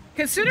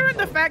 Considering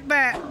the fact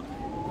that,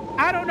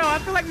 I don't know, I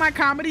feel like my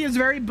comedy is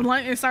very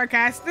blunt and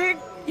sarcastic.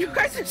 You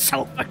guys are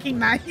so fucking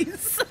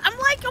nice. I'm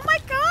like, oh my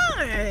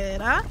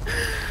God. Huh?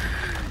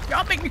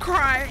 Y'all make me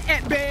cry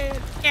at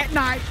bed, at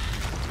night.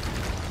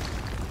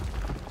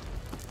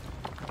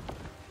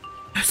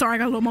 Sorry, I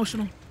got a little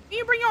emotional.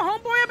 You bring your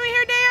homeboy up in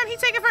here, damn? He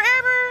taking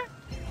forever?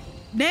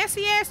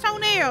 Nasty ass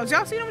toenails.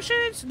 Y'all see them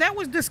shits? That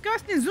was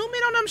disgusting. Zoom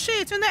in on them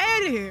shits in the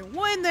edit.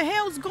 What in the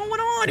hell's going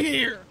on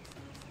here?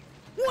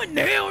 What in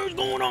the hell is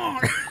going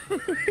on?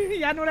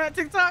 Y'all know that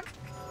TikTok?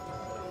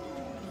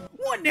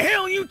 What in the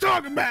hell are you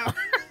talking about?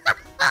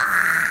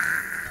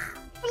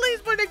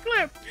 Please put the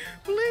clip.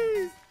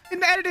 Please. In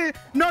the edit.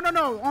 No.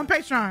 On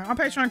Patreon. On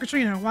Patreon,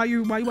 Katrina. While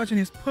you watching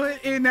this,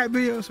 put in that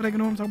video so they can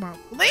know what I'm talking about.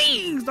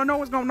 Please. Don't know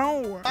what's going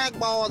on.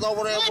 Backball's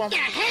over there. What the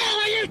hell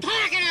are you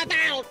talking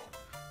about?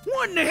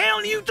 What in the hell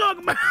are you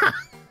talking about?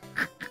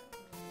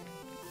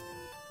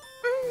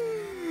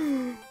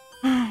 Oh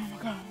my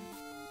God.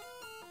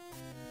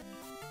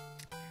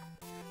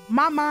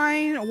 My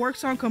mind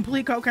works on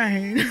complete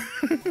cocaine.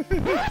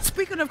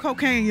 Speaking of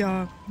cocaine,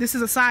 y'all, this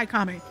is a side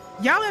comment.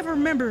 Y'all ever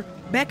remember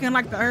back in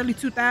like the early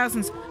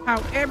 2000s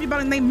how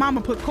everybody named mama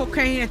put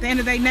cocaine at the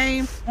end of their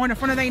name or in the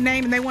front of their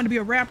name and they wanted to be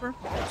a rapper?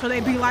 So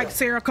they'd be like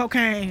Sarah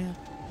Cocaine.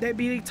 They'd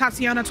be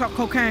Tatiana Talk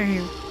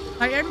Cocaine.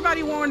 Like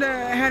everybody wanted to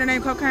have the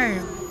name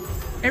Cocaine.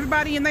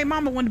 Everybody and their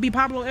mama wanted to be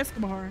Pablo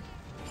Escobar.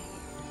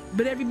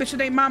 But every bitch of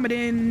their mama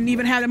didn't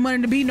even have the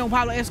money to be no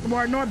Pablo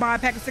Escobar nor buy a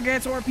pack of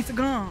cigarettes or a piece of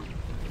gum.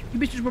 You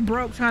bitches were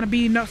broke trying to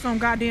be some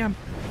goddamn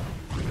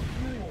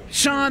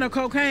Sean of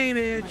cocaine,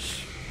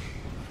 bitch.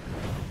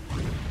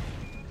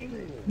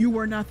 You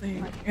were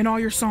nothing, and all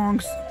your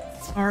songs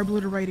are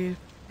obliterated,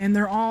 and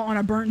they're all on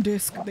a burnt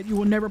disc that you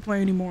will never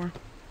play anymore.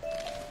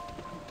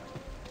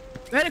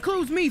 That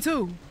includes me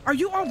too. Are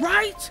you all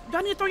right? Do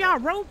I need to throw y'all a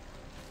rope?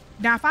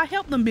 Now, if I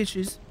help them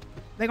bitches,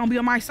 they gonna be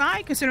on my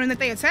side, considering that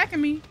they attacking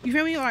me. You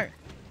feel me? Like,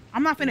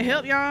 I'm not finna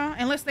help y'all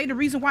unless they the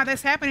reason why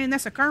that's happening and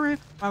that's occurring.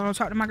 I'm gonna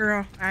talk to my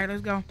girl. All right,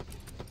 let's go.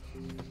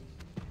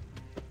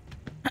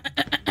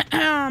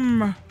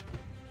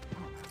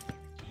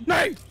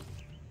 Hey!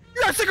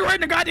 You got a cigarette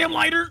in the goddamn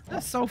lighter?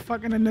 That's so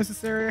fucking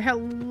unnecessary.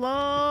 Hello,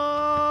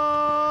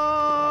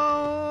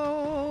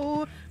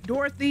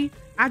 Dorothy.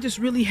 I just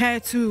really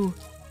had to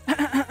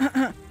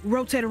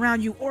rotate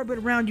around you, orbit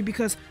around you,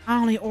 because I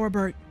only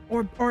orbit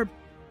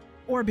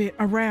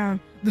around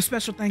the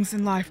special things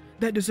in life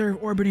that deserve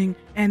orbiting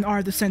and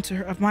are the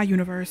center of my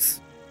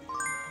universe.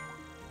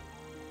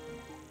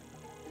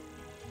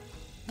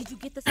 Did you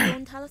get the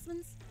stone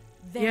talismans?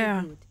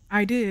 Very good.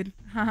 I did.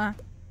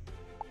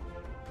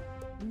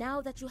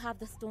 Now that you have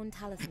the stone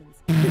talismans,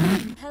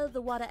 compel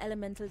the water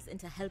elementals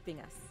into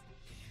helping us.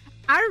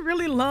 I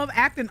really love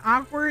acting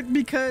awkward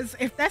because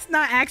if that's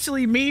not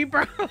actually me,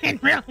 bro, in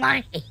real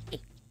life.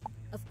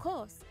 Of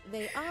course,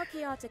 they are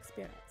chaotic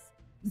spirits.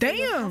 Damn.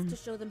 So you have to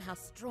show them how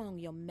strong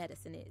your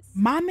medicine is.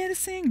 My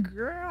medicine?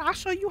 Girl, I'll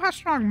show you how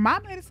strong my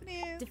medicine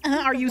is.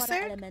 Are you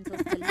sick?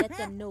 Elementals to let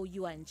them know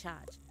you are in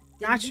charge.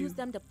 Then Got use you.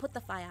 them to put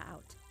the fire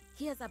out.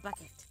 Here's a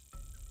bucket.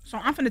 So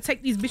I'm finna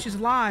take these bitches'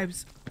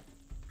 lives.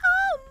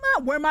 Oh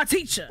my, where my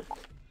teacher?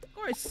 Of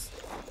course.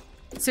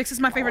 6 is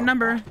my favorite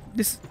number.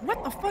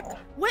 What the fuck?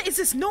 What is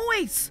this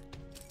noise?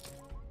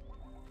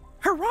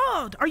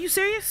 Herald, are you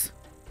serious?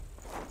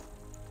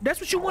 That's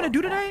what you want to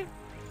do today?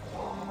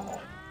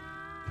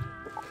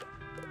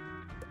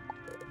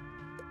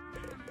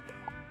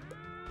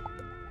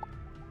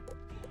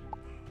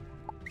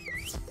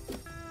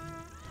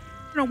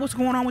 You know what's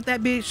going on with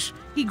that bitch?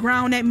 He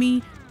ground at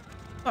me.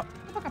 Oh,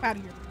 fuck up out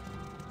of here.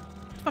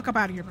 Fuck up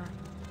out of here, bro.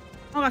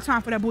 I don't got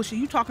time for that bullshit.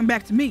 You talking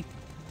back to me.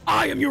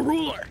 I am your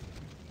ruler.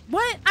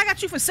 What? I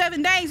got you for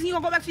 7 days and you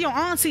gonna go back to your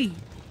auntie.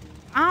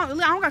 I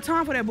don't got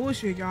time for that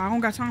bullshit, y'all. I don't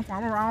got time for it.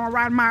 I'm gonna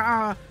ride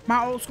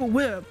my old school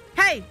whip.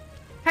 Hey,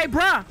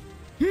 bruh.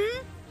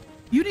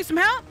 You need some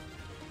help?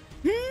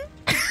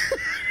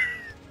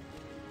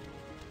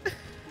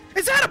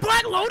 Is that a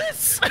Black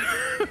Lotus?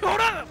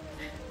 Hold up.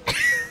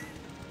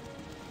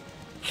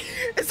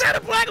 Is that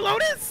a Black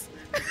Lotus?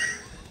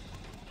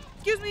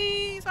 Excuse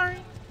me, sorry.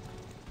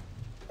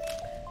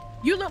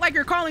 You look like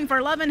you're calling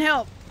for love and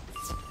help.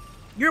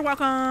 You're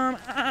welcome.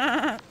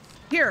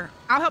 Here,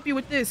 I'll help you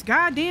with this.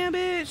 Goddamn,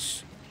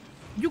 bitch.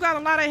 You got a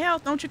lot of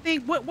health, don't you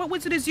think? What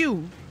wizard is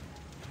you?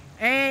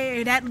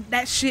 Hey,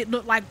 that shit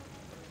look like...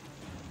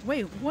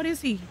 Wait, what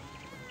is he?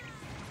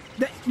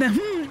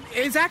 The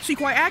is actually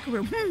quite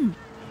accurate.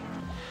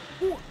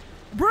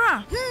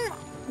 Bruh.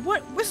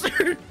 What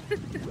wizard?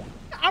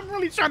 I'm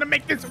really trying to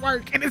make this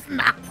work and it's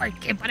not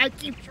working, but I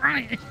keep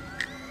trying.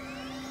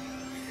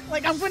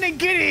 Like, I'm gonna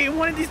get it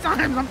one of these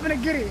times. I'm gonna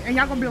get it. And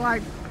y'all gonna be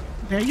like,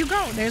 there you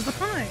go. There's the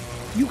fun.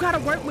 You gotta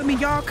work with me,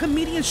 y'all.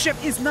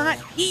 Comedianship is not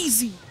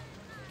easy.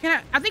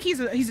 I think he's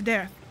a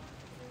death.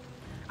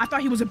 I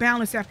thought he was a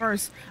balance at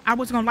first. I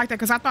wasn't gonna like that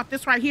because I thought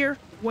this right here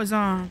was,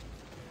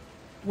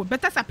 but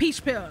that's a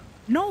peach pill.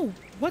 No,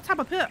 what type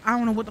of pill? I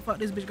don't know what the fuck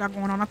this bitch got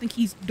going on. I think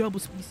he's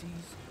double species.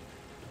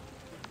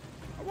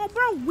 Well,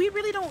 bro, we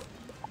really don't.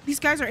 These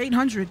guys are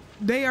 800.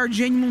 They are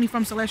genuinely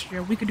from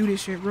Celestia. We could do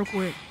this shit real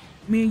quick.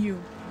 Me and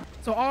you.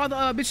 So all the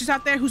bitches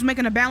out there who's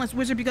making a balanced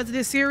wizard because of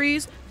this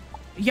series,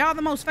 y'all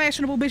the most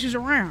fashionable bitches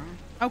around.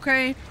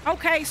 Okay?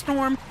 Okay,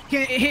 Storm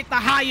can hit the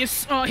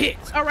highest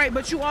hits. All right,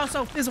 but you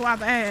also fizzle out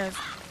the ass.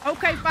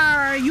 Okay,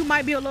 Fire, you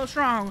might be a little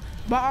strong,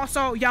 but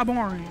also y'all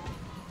boring.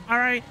 All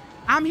right?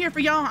 I'm here for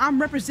y'all. I'm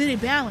representing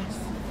balance.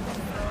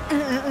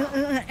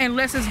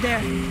 Unless it's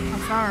death. I'm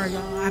sorry,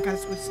 y'all. I gotta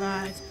switch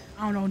sides.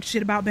 I don't know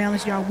shit about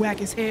balance. Y'all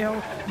whack as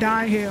hell,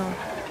 die hell.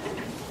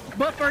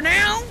 But for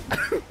now,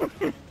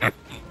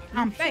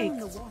 I'm fake.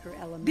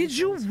 Did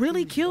you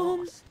really kill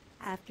him?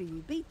 After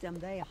you beat them,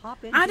 they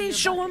hop in. I didn't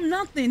show him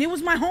nothing. It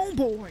was my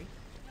homeboy.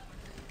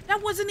 That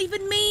wasn't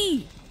even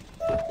me.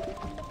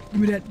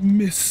 Give me that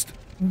mist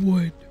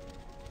wood.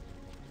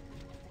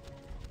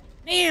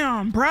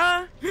 Damn,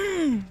 bruh.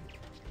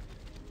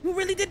 Who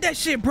really did that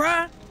shit,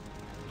 bruh?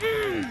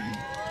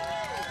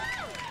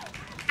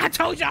 I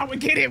told y'all I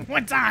would get it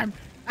one time.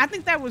 I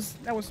think that was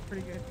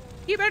pretty good.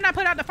 You better not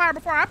put out the fire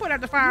before I put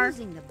out the fire.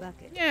 Using the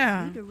bucket,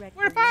 yeah.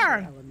 Where the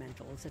fire? fire?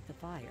 Elementals at the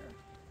fire.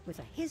 With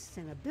a hiss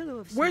and a billow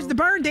of Where's smoke, the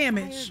burn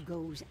damage? Fire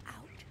goes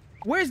out.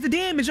 Where's the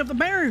damage of the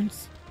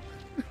burns?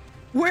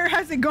 Where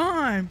has it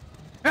gone?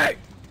 Hey,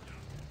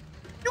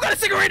 you got a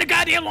cigarette and a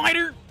goddamn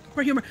lighter?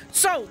 For humor.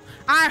 So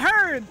I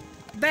heard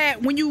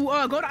that when you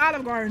go to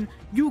Olive Garden,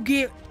 you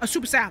get a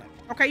super salad.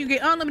 Okay, you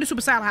get unlimited super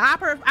salad.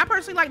 I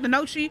personally like the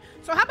gnocchi.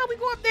 So how about we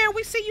go up there and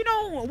we see, you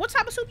know, what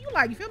type of soup you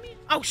like? You feel me?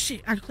 Oh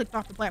shit! I clicked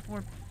off the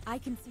platform. I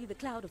can see the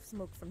cloud of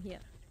smoke from here.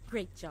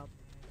 Great job.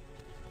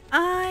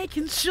 I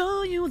can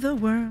show you the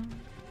world.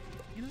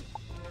 You know?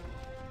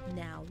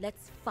 Now,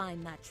 let's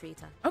find that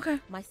traitor. Okay.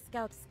 My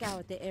scouts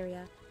scoured the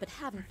area, but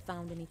haven't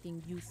found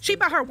anything useful. She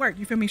about her work,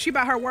 you feel me? She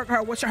about her work,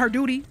 what's her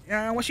duty,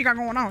 what she got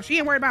going on. She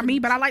ain't worried about me,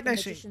 but I like that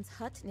shit. Magician's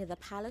hut near the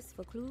palace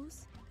for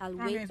clues. I'll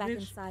wait back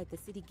inside the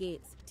city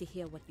gates to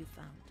hear what you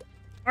found.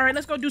 All right,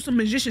 let's go do some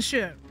magician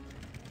shit.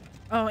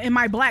 In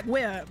my black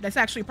web, that's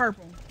actually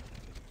purple.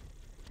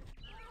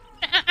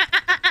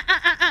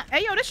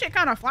 Hey, yo, this shit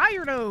kind of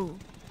fire, though.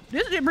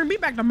 This shit bring me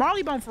back to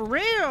Marleybone for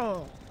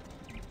real.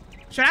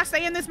 Should I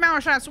stay in this mount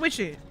or should I switch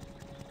it?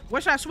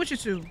 What should I switch it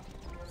to?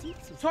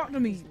 Talk to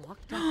me.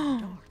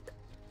 But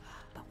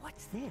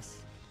what's this?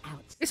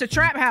 It's a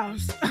trap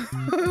house.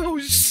 Oh,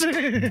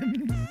 shit.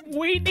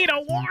 We need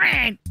a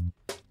warrant.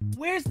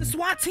 Where's the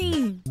SWAT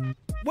team?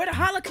 Where the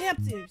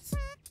helicopters?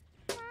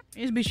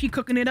 This bitch, she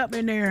cooking it up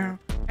in there.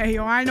 Hey,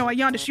 yo, I know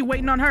Yonda, she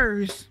waiting on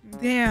hers.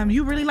 Damn,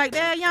 you really like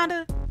that,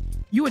 Yonda?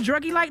 You a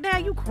druggie like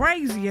that? You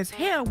crazy as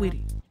hell with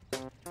it.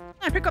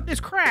 I pick up this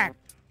crack.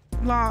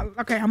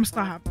 Okay, I'm gonna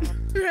stop.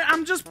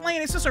 I'm just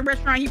playing. It's just a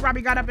restaurant. He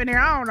probably got up in there.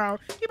 I don't know.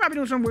 He probably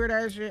doing some weird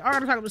ass shit. I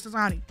gotta talk with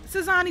Sazani.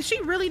 Sazani, she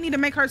really need to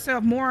make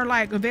herself more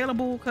like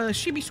available because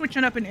she be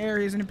switching up in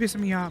areas and it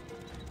pissing me off.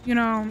 You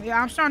know, yeah,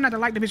 I'm starting not to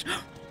like the bitch.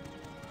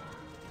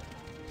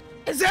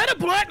 Is that a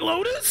Black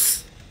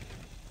Lotus?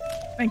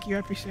 Thank you, I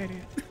appreciate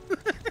it.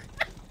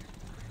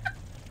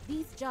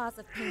 These jars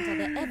of paint are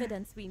the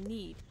evidence we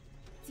need.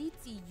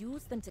 𝒷𝓊𝓈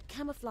used them to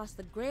camouflage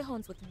the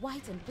greyhounds with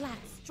white and black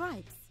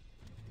stripes.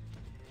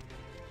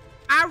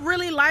 I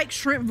really like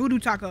shrimp voodoo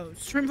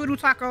tacos. Shrimp voodoo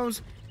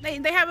tacos,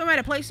 they have them at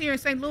a place here in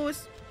St.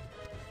 Louis.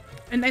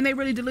 And they're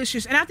really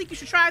delicious. And I think you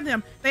should try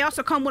them. They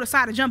also come with a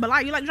side of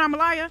jambalaya. You like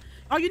jambalaya?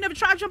 Oh, you never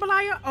tried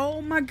jambalaya?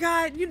 Oh my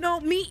God, you know,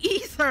 me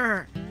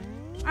either.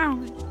 I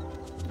don't.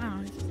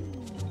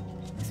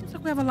 It seems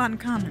like we have a lot in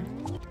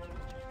common.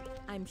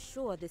 I'm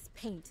sure this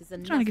paint is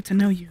enough trying to get to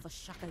know you. For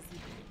𝒶𝓉𝓈.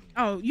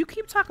 Oh, you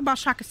keep talking about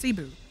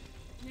𝒶𝓉𝓈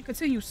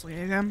continuously.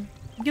 I'm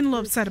getting a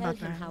little upset about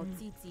that. How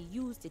𝒷𝓊𝓈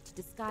used it to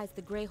disguise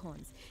the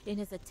greyhounds in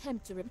his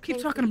attempt to replace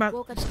keep talking about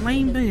𝒿𝓊𝓈𝓉 this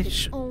lame with bitch.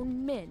 his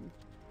own men.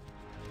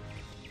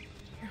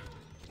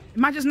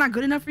 Am I just not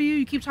good enough for you?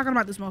 You keep talking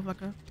about this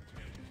motherfucker.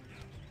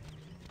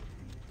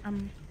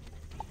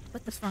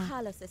 But the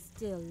palace is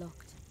still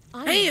locked.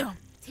 Damn!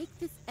 Take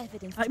this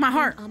evidence like my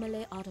heart.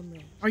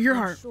 𝒷𝓊𝓈𝓉. Or your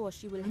heart. Sure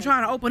she will I'm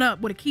trying to open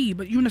up with a key,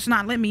 but you just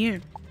not letting me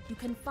in. You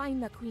can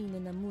find the queen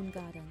in the moon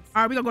gardens.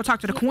 All right, we gonna go talk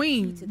to the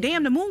queen.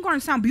 Damn, the moon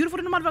gardens sound beautiful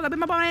to the motherfucker.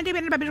 My boy,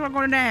 bitch,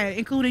 going to that,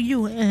 including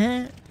you.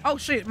 Oh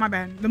shit, my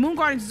bad. The moon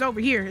gardens is over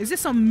here. Is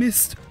this some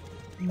mist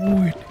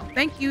wood?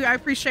 Thank you, I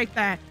appreciate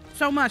that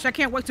so much. I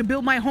can't wait to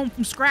build my home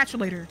from scratch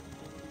later.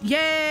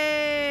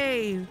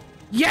 Yay!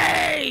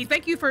 Yay!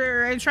 Thank you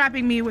for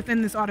entrapping me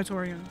within this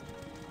auditorium.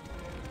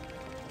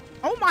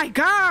 Oh my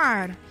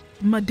God!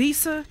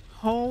 Medusa,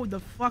 hold the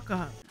fuck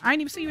up. I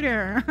ain't even see you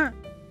there.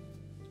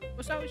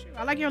 What's up with you?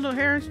 I like your little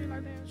hair and shit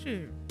like that.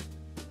 Shit.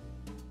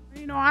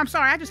 You know, I'm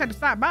sorry. I just had to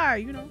stop by,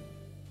 you know.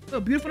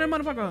 Look beautiful that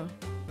motherfucker.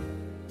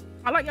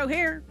 I like your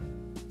hair.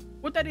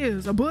 What that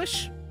is? A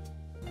bush?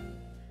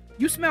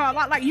 You smell a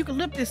lot like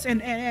eucalyptus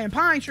and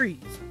pine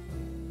trees.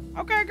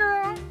 Okay,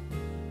 girl.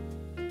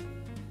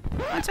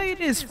 I'll tell you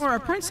this. For a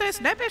princess,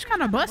 that bitch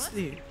kind of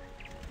busted.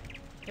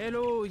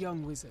 Hello,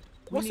 young wizard.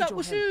 What's up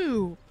with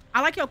you?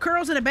 I like your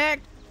curls in the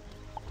back.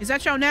 Is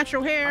that your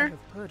natural hair? I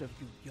have heard of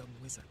you, young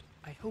wizard.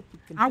 I hope we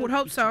can. I would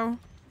hope so.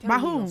 By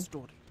whom?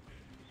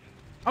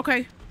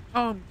 Okay.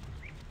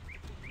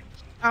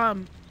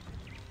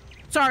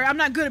 Sorry, I'm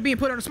not good at being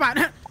put on the spot.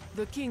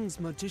 The king's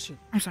magician,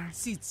 I'm sorry.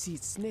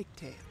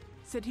 𝒃𝓃𝓉,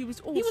 said he was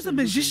also a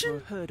magician?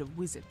 looking for a herd of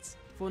wizards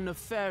for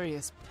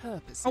nefarious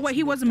purposes. Oh wait,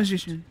 he was a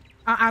magician.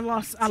 I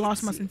lost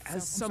my sense.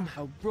 Has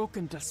somehow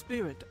broken the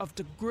spirit of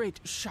the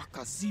great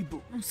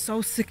𝒶𝓃𝓉𝓈. I'm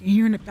so sick of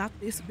hearing about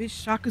this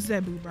bitch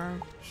𝒶𝓃𝓉𝓈, bro.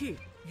 Here,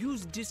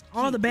 use this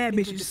All key the bad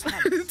into bitches the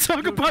palace.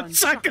 talk You'll about find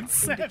Shaka in the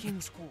𝒶𝓃𝓉𝓈.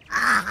 king's court.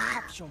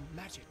 Perhaps your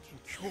magic can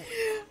cure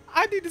it.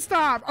 I need to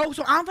stop. Oh,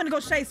 so I'm gonna go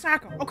save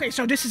Shaka. Okay,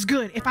 so this is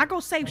good. If I go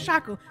save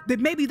Shaka,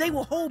 then maybe they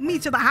will hold me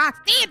to the high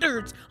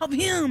standards of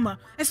him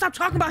and stop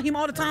talking about him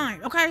all the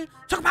time. Okay,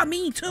 talk about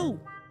me too.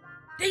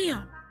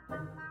 Damn,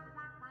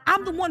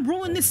 I'm the one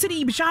ruling this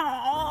city, but y'all,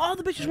 all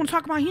the bitches want to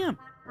talk about him.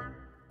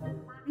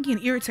 I'm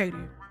getting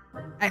irritated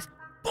as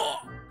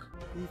fuck.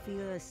 You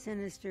feel a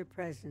sinister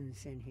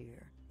presence in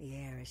here. The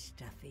air is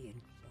stuffy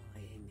and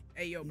cloying.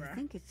 Hey, yo, bro. You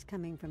think it's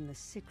coming from the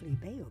sickly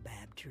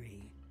baobab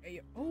tree. Hey,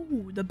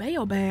 oh, the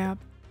baobab.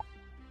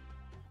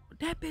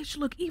 That bitch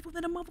look evil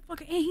than a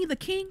motherfucker. Ain't he the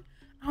king?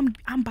 I'm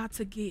about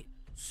to get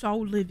so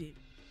livid.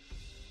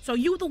 So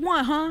you the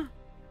one, huh?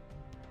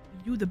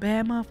 You the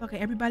bad motherfucker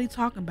everybody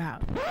talking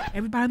about.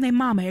 Everybody named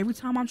mama. Every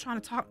time I'm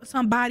trying to talk to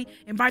somebody,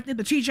 invite them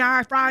to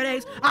TGI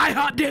Fridays, I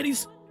hot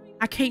daddies.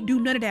 I can't do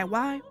none of that.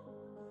 Why?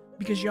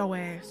 Because your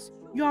ass.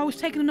 You always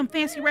taking them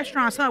fancy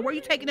restaurants, huh? Where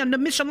you taking them? The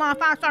Michelin,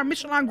 5-star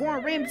Michelin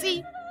Gordon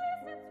Ramsay?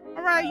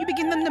 All right, you be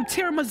getting them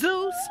tiramisus?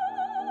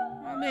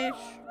 Oh, bitch.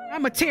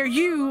 I'ma tear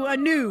you a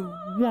new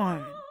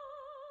one.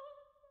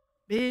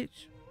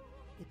 Bitch.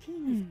 The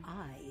king's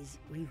eyes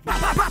reveal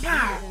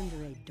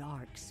under a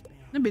dark spell.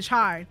 That bitch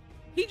high.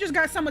 He just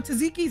got some of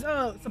Taziki's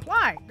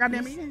supply.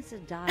 Goddamn He it. sense a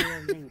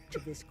dire link to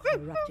this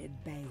corrupted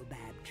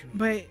baobab tree.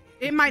 But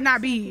it might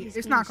not be. He's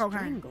It's being not cocaine.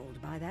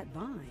 strangled by that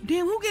vine.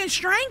 Damn, who getting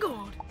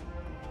strangled?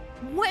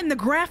 What in the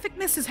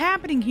graphicness is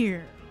happening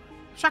here?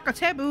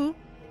 𝒶𝓃𝓉𝓈.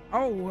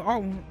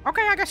 Oh,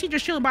 okay, I guess he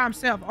just chilling by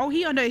himself. Oh,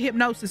 he under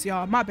hypnosis,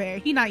 y'all. My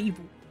bad. He not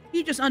evil.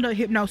 He just under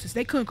hypnosis.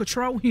 They couldn't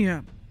control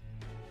him.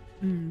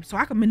 So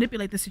I could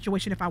manipulate the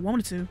situation if I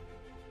wanted to.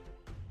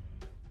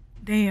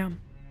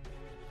 Damn.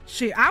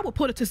 Shit, I would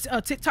put it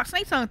to TikTok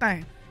snake tongue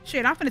thing.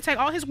 Shit, I'm finna take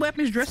all his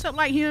weapons, dress up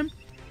like him,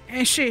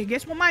 and shit,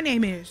 guess what my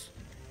name is?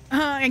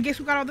 And guess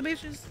who got all the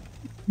bitches?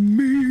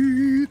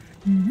 Me.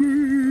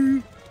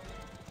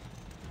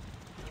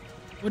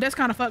 Well, that's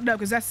kind of fucked up,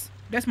 because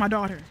that's my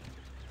daughter.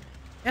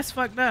 That's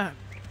fucked up.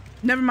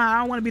 Never mind, I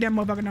don't want to be that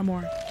motherfucker no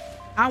more.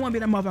 I don't want to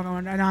be that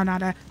motherfucker.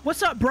 No.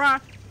 What's up, bruh?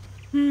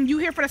 You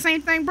here for the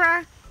same thing,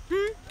 bruh?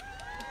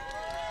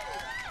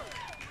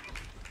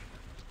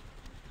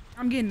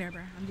 I'm getting there,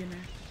 bruh. I'm getting there.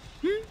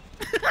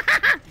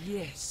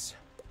 Yes,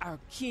 our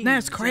king.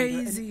 That's is under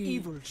crazy. an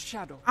evil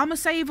shadow. I'ma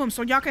save him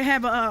so y'all can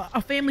have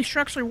a family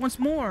structure once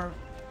more.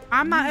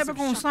 I'm not ever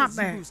gonna stop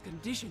that. 𝒶𝓃𝓉𝓈's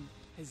condition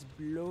has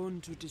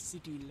blown to the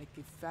city like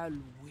a foul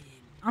wind.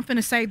 I'm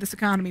finna save this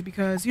economy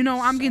because, you know,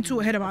 I'm getting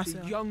too ahead of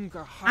myself.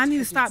 I need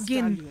to stop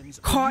getting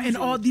caught in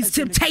all these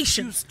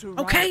temptations,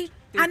 okay?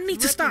 I need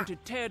to stop. To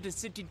tear the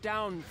city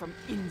down from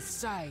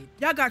inside.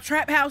 Y'all got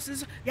trap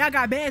houses. Y'all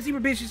got bad zebra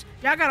bitches.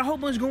 Y'all got a whole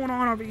bunch going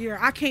on over here.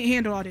 I can't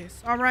handle all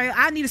this, all right?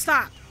 I need to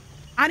stop.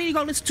 I need to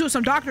go listen to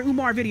some Dr.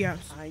 Umar videos.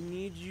 I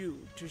need you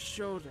to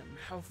show them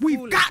how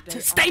We've got foolish to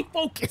they stay are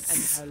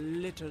focused. and how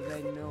little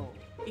they know.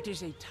 It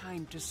is a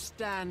time to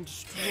stand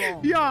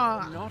strong,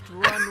 Yeah. not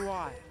run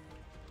wild.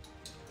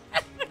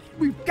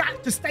 We've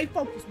got to stay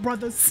focused,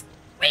 brothers.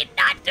 We're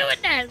not doing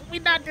that. We're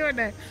not doing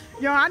that.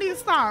 Yo, I need to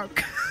stop.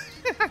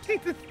 I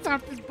need to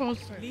stop this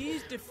bullshit.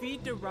 Please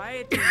defeat the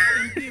rioting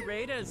MP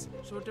raiders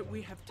so that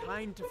we have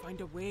time to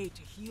find a way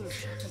to heal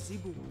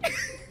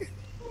𝒶𝓃𝓉𝓈.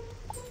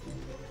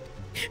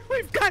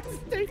 We've got to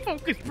stay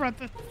focused,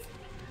 brother.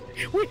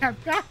 We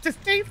have got to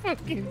stay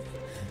focused.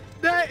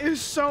 That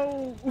is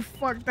so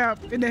fucked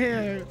up in the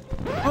head.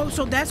 Oh,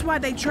 so that's why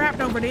they trapped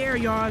over there,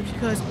 y'all,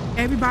 because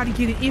everybody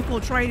getting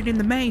infiltrated in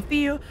the main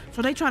field.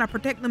 So they trying to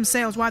protect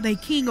themselves while they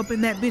king up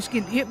in that bitch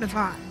getting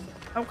hypnotized.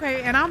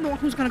 Okay, and I'm the one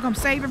who's gonna come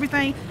save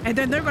everything, and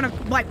then they're gonna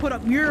like put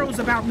up murals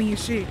about me and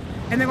shit.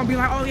 And they're gonna be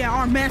like, oh yeah,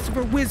 our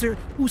massacre wizard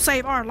who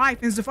saved our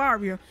life in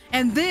𝒃𝓃𝓉.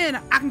 And then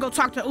I can go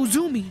talk to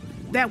Uzumi,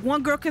 that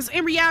one girl, because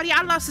in reality,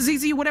 I love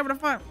ZZ, whatever the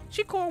fuck.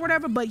 She cool or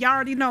whatever, but y'all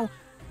already know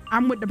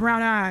I'm with the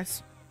brown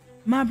eyes.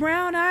 My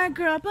brown eyed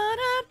girl.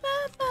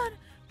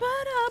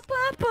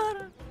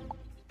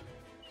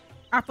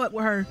 I fuck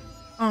with her.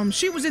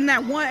 She was in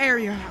that one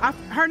area.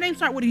 Her name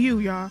start with a U,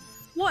 y'all.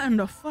 What in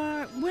the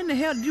fuck? When the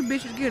hell did you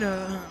bitches get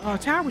a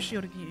tower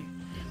shield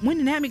again? When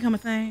did that become a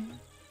thing?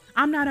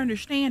 I'm not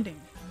understanding.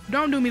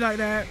 Don't do me like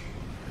that.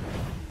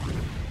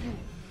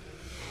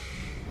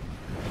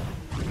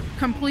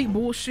 Complete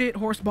bullshit,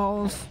 horse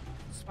balls.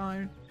 It's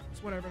fine.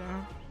 It's whatever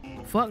now.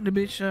 Fuck the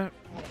bitch up.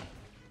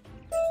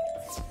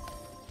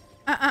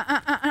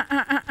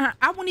 I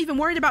wasn't even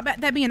worried about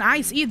that being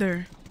ice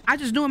either. I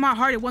just knew in my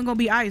heart it wasn't gonna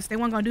be ice. They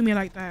weren't gonna do me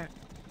like that.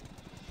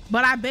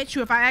 But I bet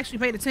you if I actually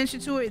paid attention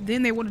to it,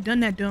 then they would have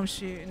done that dumb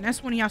shit. And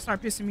that's when y'all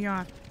start pissing me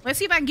off. Let's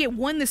see if I can get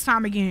one this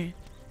time again.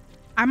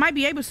 I might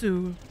be able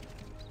to.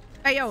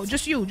 Hey, yo,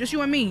 just you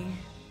and me.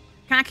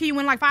 Can I kill you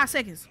in like 5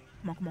 seconds?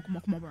 Come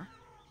on, bro.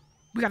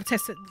 We gotta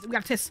test it. We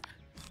gotta test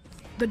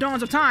the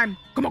dawns of time.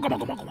 Come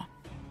on.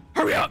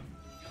 Hurry up.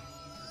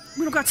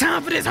 We don't got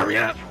time for this. Hurry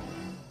up.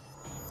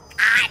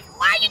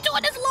 Why are you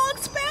doing this long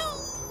spell?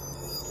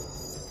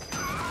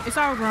 It's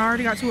all bro. I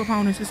already got 2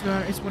 opponents.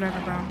 It's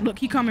whatever, bro. Look,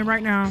 he coming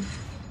right now.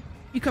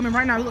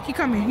 Look, he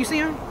coming. You see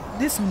him?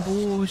 This some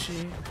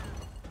bullshit.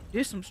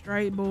 This some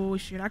straight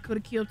bullshit. I could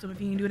have killed him if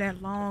he didn't do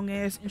that long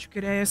ass,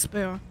 intricate ass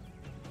spell.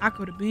 I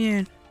could have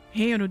been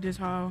handled this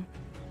hoe.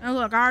 And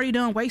look, I already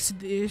done wasted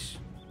this.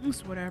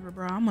 It's whatever,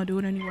 bro. I'm gonna do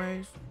it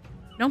anyways.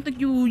 Don't think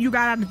you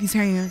got out of these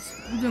hands.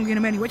 You gonna get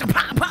him anyway.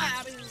 Pop,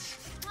 pop.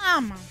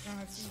 Oh my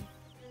god.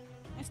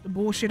 That's the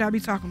bullshit I be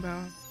talking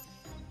about.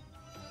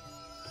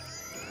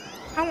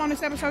 How long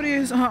this episode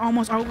is?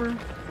 Almost over.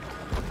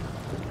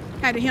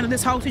 Had to handle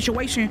this whole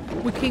situation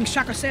with King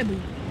𝓉𝓃𝓉𝓈.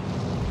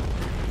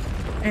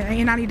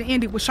 And I need to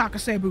end it with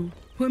𝓉𝓃𝓉𝓈.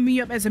 Put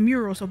me up as a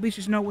mural so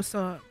bitches know what's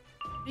up.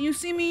 And you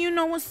see me, you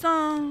know what's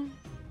up.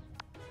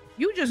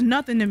 You just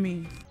nothing to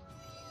me.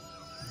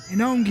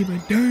 And I don't give a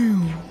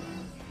damn.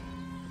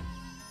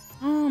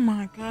 Oh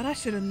my god, I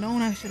should have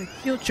known. I should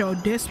have killed your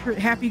desperate,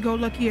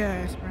 happy-go-lucky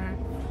ass, bro.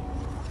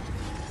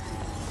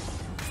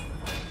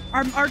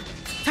 Are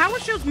Tower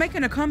Shields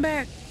making a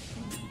comeback?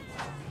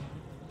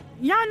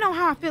 Y'all know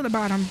how I feel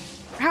about them.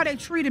 How they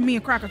treated me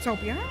in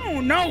Krakatopia. I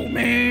don't know,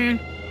 man.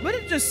 But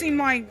it just seemed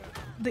like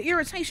the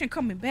irritation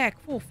coming back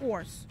full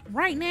force.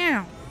 Right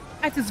now.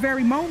 At this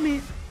very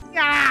moment.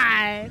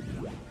 God.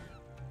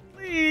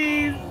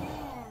 Please.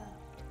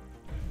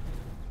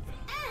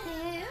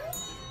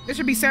 This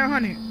should be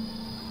 700.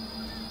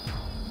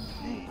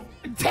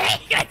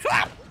 That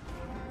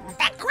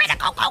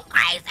critical go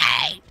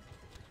crazy.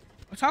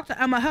 Talk to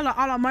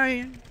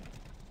𝒿𝓊𝓈𝓉.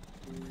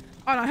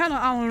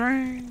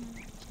 𝒿𝓊𝓈𝓉.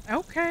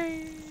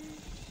 Okay.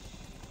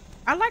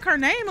 I like her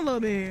name a little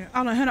bit.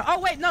 Oh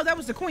wait, no, that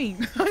was the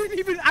queen.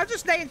 I just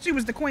stated she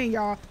was the queen,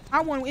 y'all.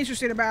 I wasn't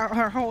interested about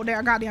her whole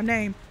goddamn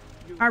name.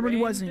 I really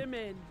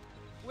wasn't.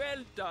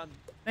 Well done.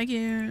 Thank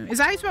you. Is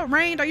that how you spell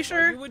reigned? Are you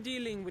sure? You were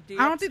dealing with the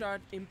I don't think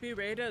upstart 𝒹𝑃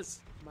Raiders.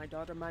 My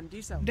daughter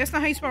Mandisa. That's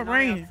not how you spell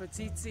reigned.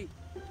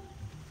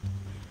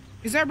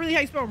 Is that really how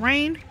you spell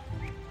reigned?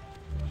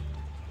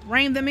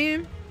 Rein them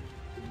in?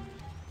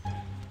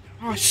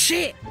 Oh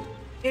shit!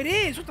 It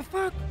is. What the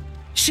fuck?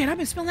 Shit, I've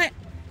been spelling that.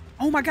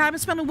 Oh my god, I've been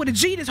spelling with a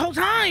G this whole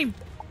time.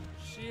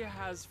 She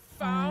has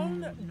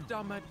found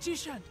the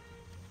magician.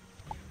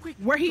 Quick,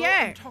 where he go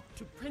at? And talk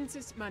to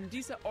Princess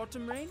Mandisa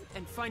𝒷𝓊𝓈𝓉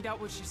and find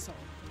out what she saw.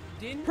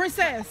 Then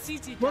Princess,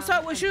 what's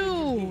up with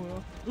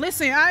you?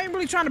 Listen, I ain't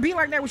really trying to be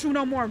like that with you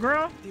no more,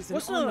 girl.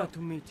 What's up? To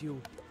meet you.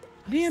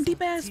 Damn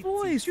deep ass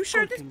voice. You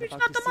sure this bitch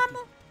not the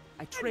mama?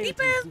 Deep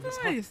ass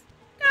voice.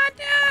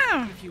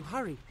 Goddamn. If you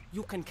hurry,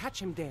 you can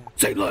catch him there.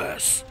 Say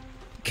less.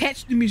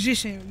 Catch the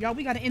musician. Y'all,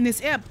 we gotta end this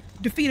ep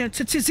defeating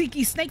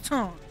𝒕𝑠𝑖𝑘I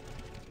SNAKETONGUE.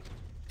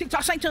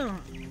 TikTok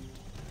SNAKETONGUE.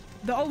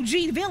 The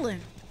OG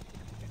villain.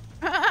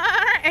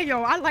 Hey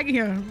yo, I like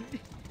him.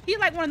 He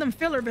like one of them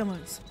filler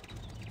villains.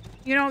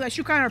 You know, that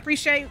you kind of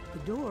appreciate. The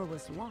door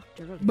was locked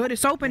earlier. But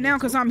it's open now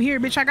because I'm here,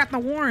 bitch. I got the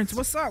warrants.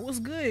 What's up? What's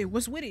good?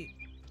 What's with it?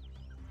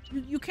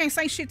 You can't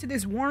say shit to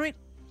this warrant.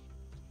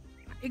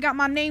 It got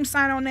my name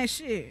signed on that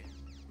shit.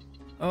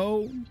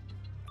 Oh.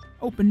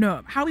 Open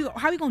up. How we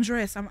gonna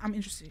dress? I'm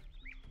interested.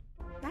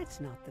 That's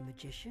not the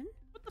magician.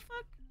 What the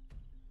fuck?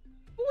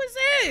 Who is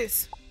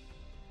this?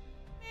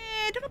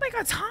 Man, don't nobody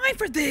got time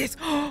for this.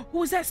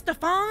 Who is that,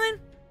 Stefan?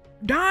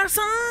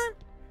 Dawson?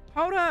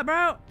 Hold up,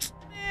 bro.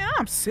 Man,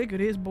 I'm sick of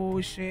this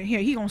bullshit. Yeah,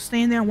 he gonna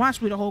stand there and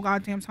watch me the whole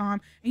goddamn time.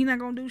 And he not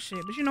gonna do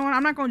shit. But you know what?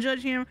 I'm not gonna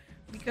judge him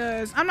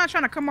because I'm not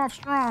trying to come off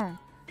strong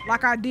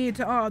like I did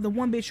to the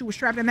one bitch who was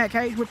strapped in that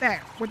cage with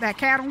that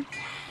cattle.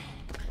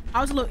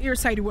 I was a little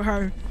irritated with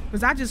her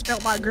because I just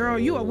felt like, girl,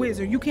 you a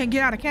wizard. You can't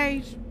get out of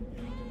cage.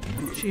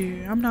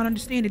 Shit, I'm not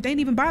understanding. They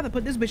didn't even bother to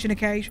put this bitch in a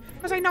cage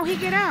because they know he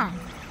get out.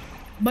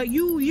 But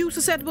you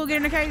susceptible to get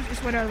in the cage?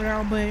 It's whatever,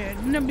 though. But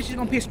them bitches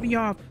gonna piss me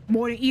off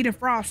more than Eden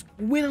Frost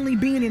willingly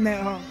being in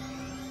that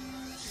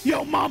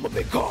Yo, mama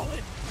been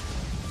calling.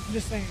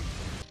 Just saying.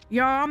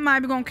 Y'all, I'm not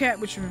even gonna cat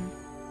with you.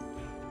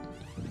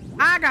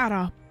 I got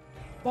a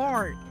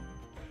fart.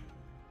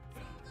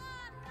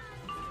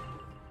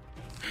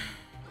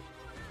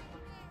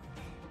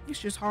 It's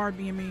just hard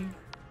being me.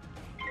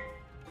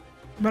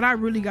 But I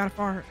really got a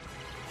fart.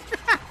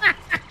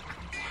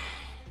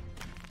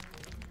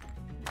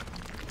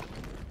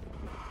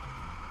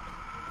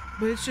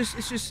 But it's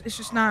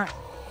just not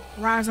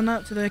rising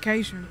up to the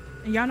occasion.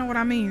 And y'all know what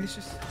I mean. It's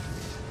just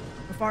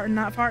farting,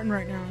 not farting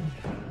right now.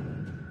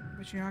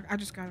 But you know, I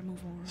just gotta move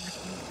on.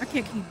 I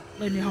can't keep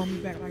letting it hold me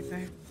back like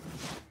that.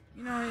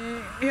 You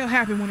know, it'll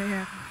happen when it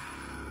happens.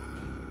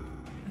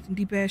 That's some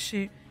deep ass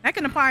shit. That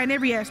can apply in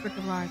every aspect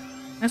of life.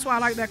 That's why I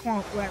like that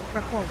quote. I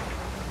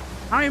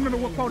don't even remember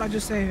what quote I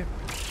just said,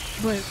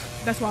 but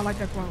that's why I like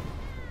that quote.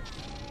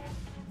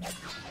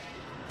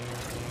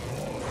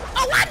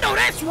 Oh, I know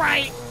that's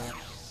right.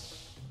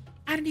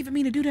 I didn't even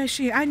mean to do that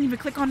shit. I didn't even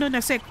click on nothing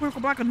that said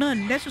𝒶𝓃𝓉𝓈 or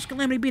nothing. That's just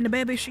𝒔𝓊𝓈𝓉 being the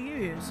bad bitch she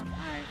is. All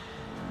right.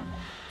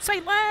 Say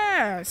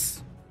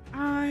less.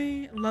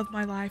 I love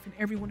my life and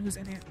everyone who's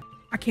in it.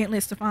 I can't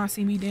let Stefan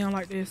see me down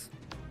like this.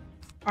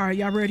 All right,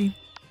 y'all ready?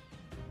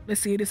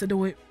 Let's see if this will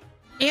do it.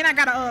 And I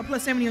got a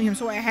plus 70 on him,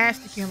 so it has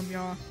to kill him,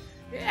 y'all.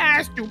 It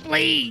has to,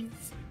 please.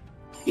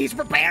 He's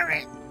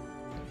preparing.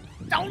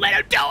 Don't let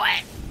him do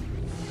it.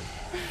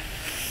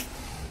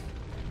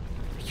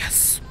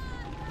 Yes.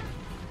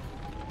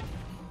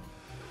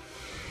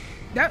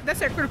 That's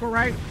that critical,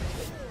 right?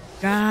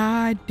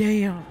 God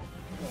damn.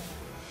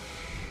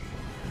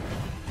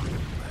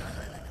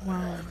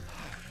 Wow.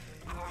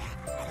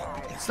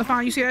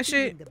 Stefan, you see that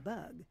shit?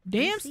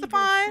 Damn,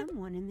 Stefan.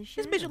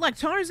 This bitch look like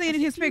Tarzan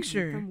in his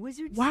picture.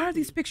 Why are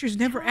these pictures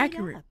never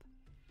accurate?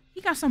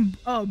 He got some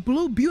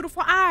blue,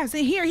 beautiful eyes.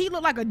 And here, he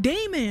look like a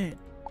demon.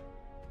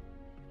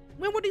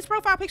 When were these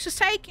profile pictures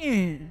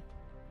taken?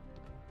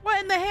 What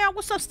in the hell?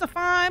 What's up,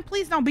 Stefan?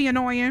 Please don't be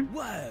annoying.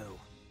 Whoa,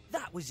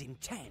 that was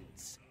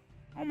intense.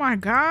 Oh my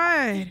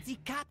God. He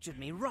captured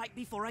me right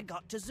before I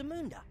got to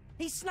Zamunda.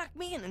 He snuck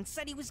me in and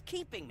said he was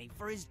keeping me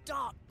for his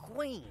Dark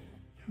Queen.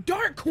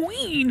 Dark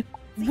Queen?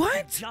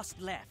 What? He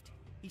just left.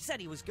 He said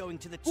he was going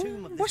to the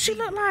tomb of the What she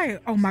look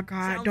like? Oh my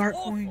God, Sounds Dark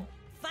awful. Queen.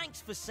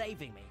 Thanks for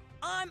saving me.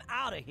 I'm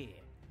out of here.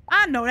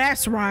 I know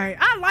that's right.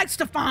 I like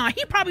Stefan.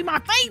 He probably my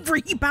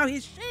favorite. He about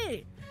his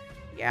shit.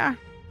 Yeah.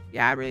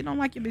 Yeah, I really don't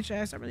like your bitch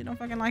ass. I really don't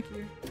fucking like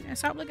you. Yeah,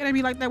 stop looking at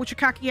me like that with your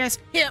cocky ass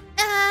hip.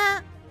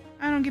 I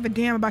don't give a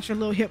damn about your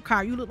little hip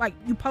cock. You look like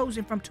you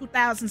posing from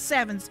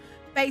 2007's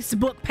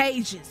Facebook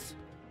pages.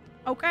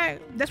 Okay?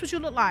 That's what you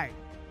look like.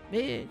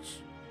 Bitch.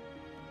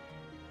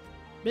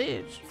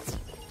 Bitch.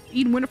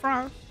 Eating winter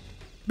fries.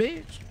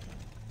 Bitch.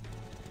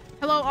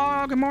 Hello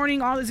all. Good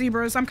morning, all the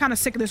zebras. I'm kind of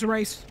sick of this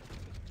race.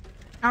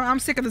 I'm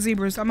sick of the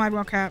zebras. I'm not even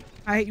gonna cap.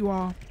 I hate you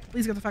all.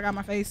 Please get the fuck out of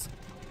my face.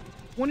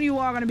 When are you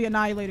all gonna be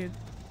annihilated?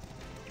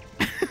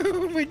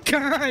 Oh my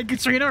God,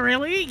 Katrina,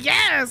 really?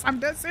 Yes, I'm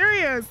dead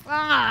serious.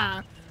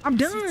 I'm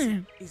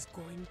done.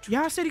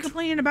 Y'all steady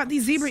complaining about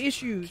these zebra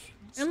issues.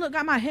 And look,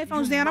 got my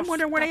headphones down. I'm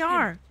wondering where they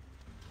are.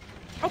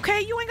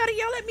 Okay, you ain't gotta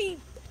yell at me.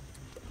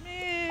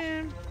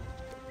 Man.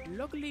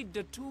 Luckily,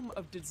 the tomb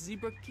of the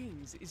Zebra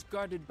Kings is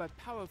guarded by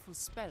powerful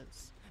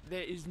spells.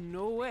 There is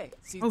no way.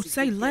 Oh,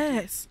 say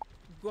less.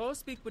 Go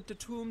speak with the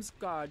tomb's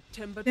guard,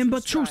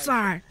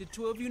 𝒻𝒾𝓃𝓉𝓈. The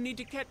two of you need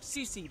to catch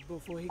Cece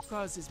before he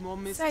causes more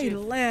mischief. Say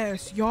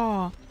less,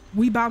 y'all.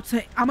 We about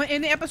to. I'm gonna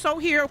end the episode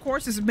here. Of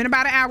course, it's been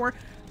about an hour.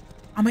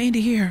 I'm gonna end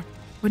it here.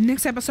 But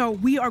next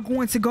episode, we are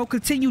going to go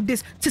continue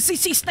this to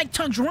CC Snake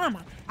Tongue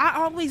drama.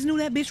 I always knew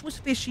that bitch was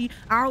fishy.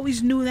 I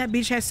always knew that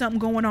bitch had something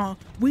going on.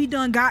 We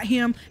done got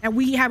him, and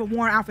we have a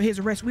warrant out for his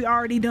arrest. We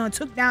already done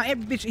took down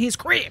every bitch in his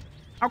crib.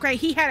 Okay,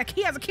 he has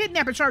a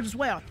kidnapping charge as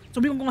well. So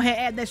we're gonna go ahead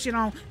and add that shit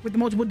on with the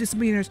multiple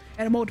misdemeanors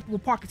and the multiple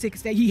pocket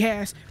tickets that he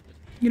has.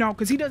 You know,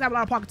 because he does have a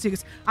lot of pocket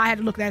tickets. I had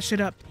to look that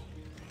shit up.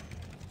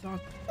 So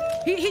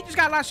he just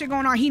got a lot of shit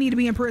going on. He need to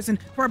be in prison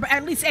for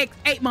at least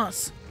eight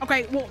months.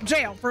 Okay, well,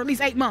 jail for at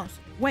least 8 months.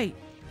 Wait,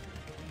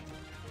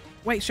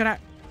 should I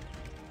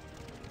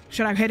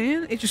head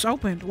in? It just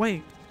opened.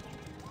 Wait,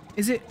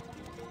 is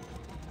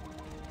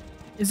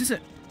this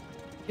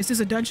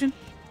a dungeon?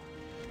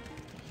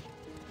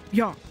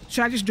 Yo,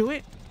 should I just do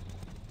it?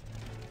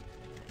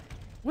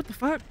 What the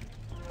fuck?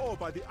 Oh,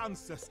 by the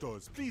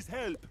ancestors, please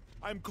help.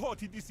 I'm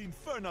caught in this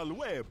infernal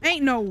web.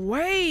 Ain't no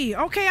way.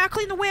 Okay, I'll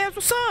clean the webs.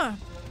 What's up?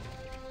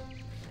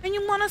 And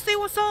you wanna see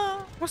what's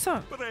up? What's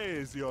up?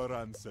 Praise your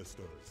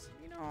ancestors.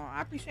 You know,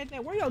 I appreciate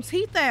that. Where your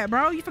teeth at,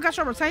 bro? You forgot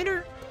your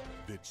retainer?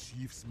 The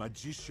chief's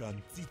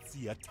magician,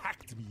 𝒉𝒍,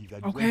 attacked me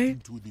then Okay. went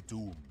into the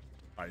tomb.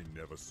 I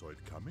never saw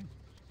it coming.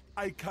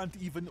 I can't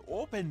even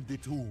open the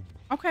tomb.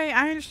 Okay,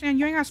 I understand.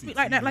 You ain't gotta speak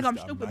like that like I'm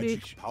used a stupid,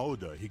 magic bitch.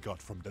 powder he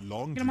got from the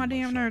long Get on my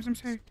damn nerves, I'm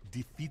sorry.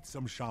 Defeat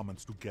some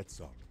shamans to get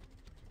some.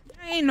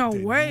 Ain't no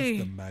Then way.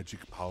 use the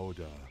magic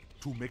powder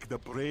to make the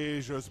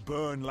braziers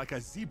burn like a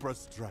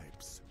zebra's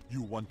stripes.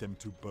 You want them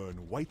to burn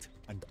white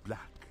and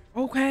black.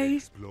 Okay.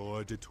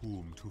 Explore the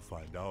tomb to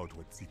find out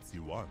what 𝒉𝒍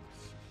wants.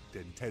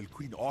 Then tell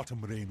Queen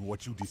𝒕𝓉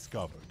what you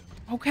discovered.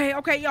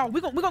 Okay, yo, we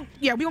gonna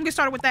get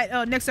started with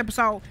that next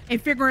episode and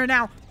figuring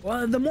out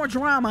the more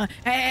drama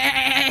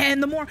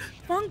and the more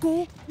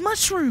fungal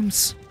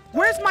mushrooms.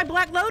 Where's my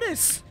Black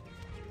Lotus?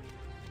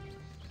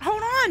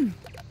 Hold on.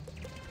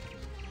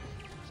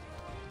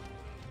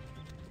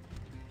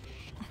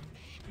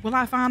 Will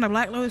I find a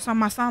Black Lotus on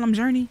my solemn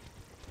journey?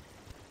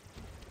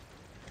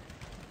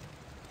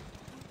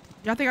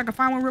 Y'all think I can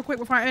find one real quick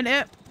before I end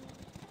it?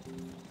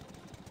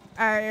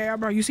 Hey,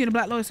 bro, you see the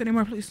Black Lotus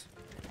anymore, please?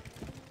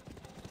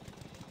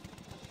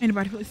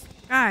 Anybody, please?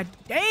 God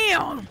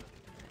damn!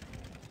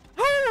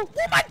 Oh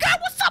my God,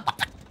 what's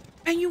up?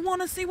 And you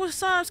want to see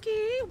what's up,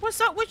 Ski?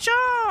 What's up with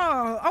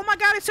y'all? Oh my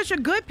God, it's such a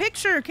good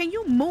picture. Can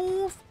you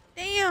move?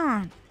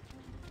 Damn.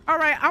 All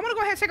right, I'm gonna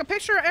go ahead and take a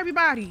picture of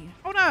everybody.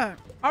 Hold up.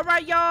 All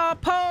right, y'all,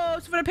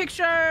 pose for the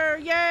picture.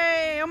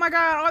 Yay! Oh my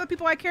God, all the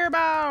people I care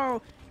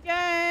about.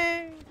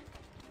 Yay!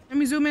 Let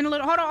me zoom in a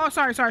little. Hold on. Oh,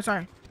 sorry.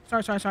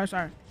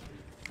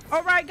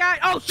 All right, guys.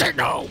 Oh shit,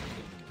 no.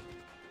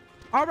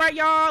 All right,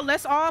 y'all.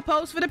 Let's all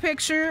pose for the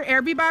picture.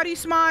 Everybody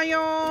smile.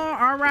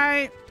 All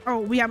right. Oh,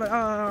 we have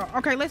a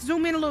okay, let's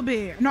zoom in a little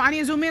bit. No, I need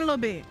to zoom in a little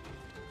bit.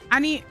 I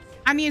need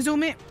to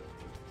zoom in.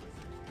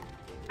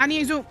 I need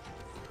to zoom.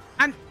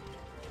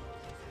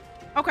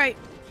 Okay.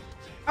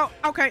 Oh,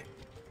 okay.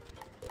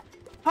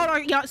 Hold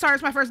on, y'all. Sorry,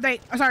 it's my first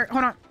date. Sorry,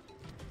 hold on.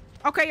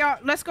 Okay, y'all.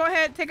 Let's go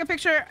ahead, take a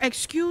picture.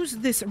 Excuse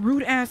this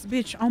rude ass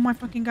bitch. Oh my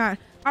fucking god.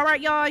 All right,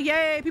 y'all.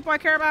 Yay, people I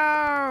care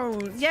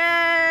about.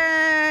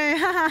 Yay.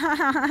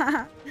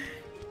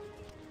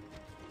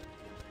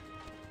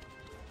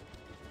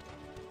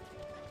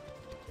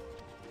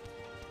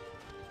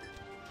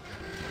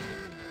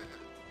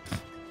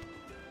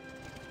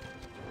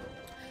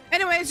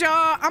 Anyways,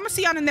 y'all, I'm gonna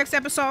see y'all in the next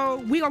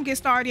episode. We gonna get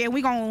started and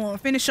we gonna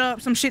finish up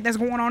some shit that's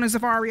going on in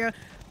Ẓfaria.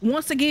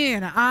 Once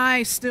again,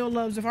 I still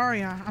love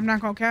Ẓfaria. I'm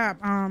not gonna cap.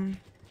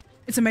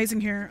 It's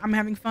amazing here. I'm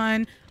having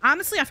fun.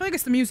 Honestly, I feel like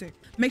it's the music.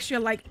 Make sure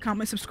you like,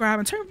 comment, subscribe,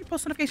 and turn your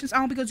post notifications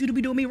on because you to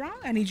be doing me wrong.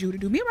 I need you to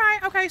do me right.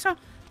 Okay, so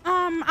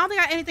I don't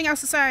think I got anything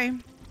else to say.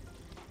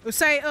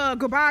 Say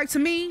goodbye to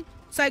me.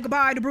 Say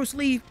goodbye to Bruce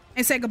Lee,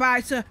 and say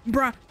goodbye to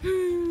bruh.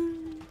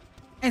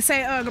 And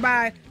say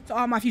goodbye to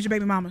all my future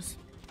baby mamas.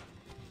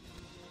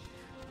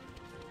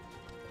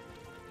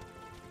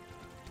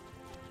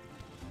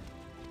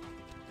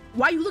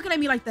 Why you looking at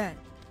me like that?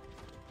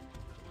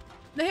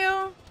 The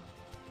hell?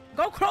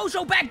 Go close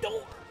your back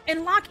door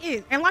and lock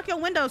it. And lock your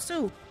windows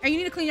too. And you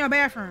need to clean your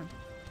bathroom.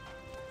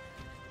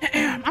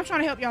 I'm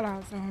trying to help y'all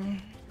out, so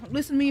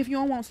listen to me if you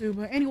don't want to.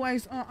 But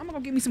anyways, I'm gonna go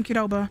get me some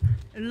kiddoba.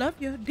 Love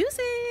you.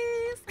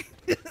 Deuces.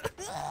 Good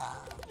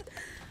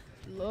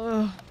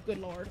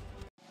Lord.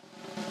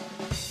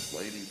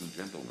 Ladies and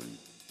gentlemen,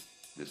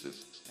 this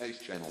is Space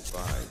Channel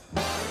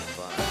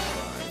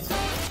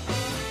 555.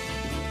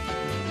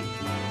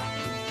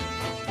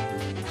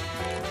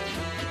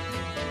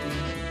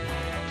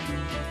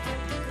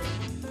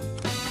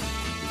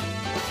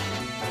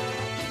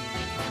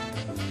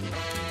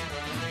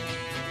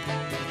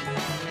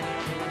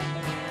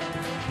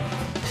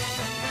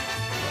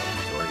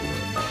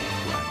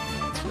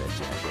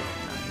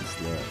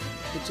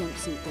 The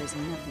jumpsuit does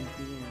nothing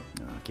for you.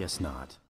 Guess not.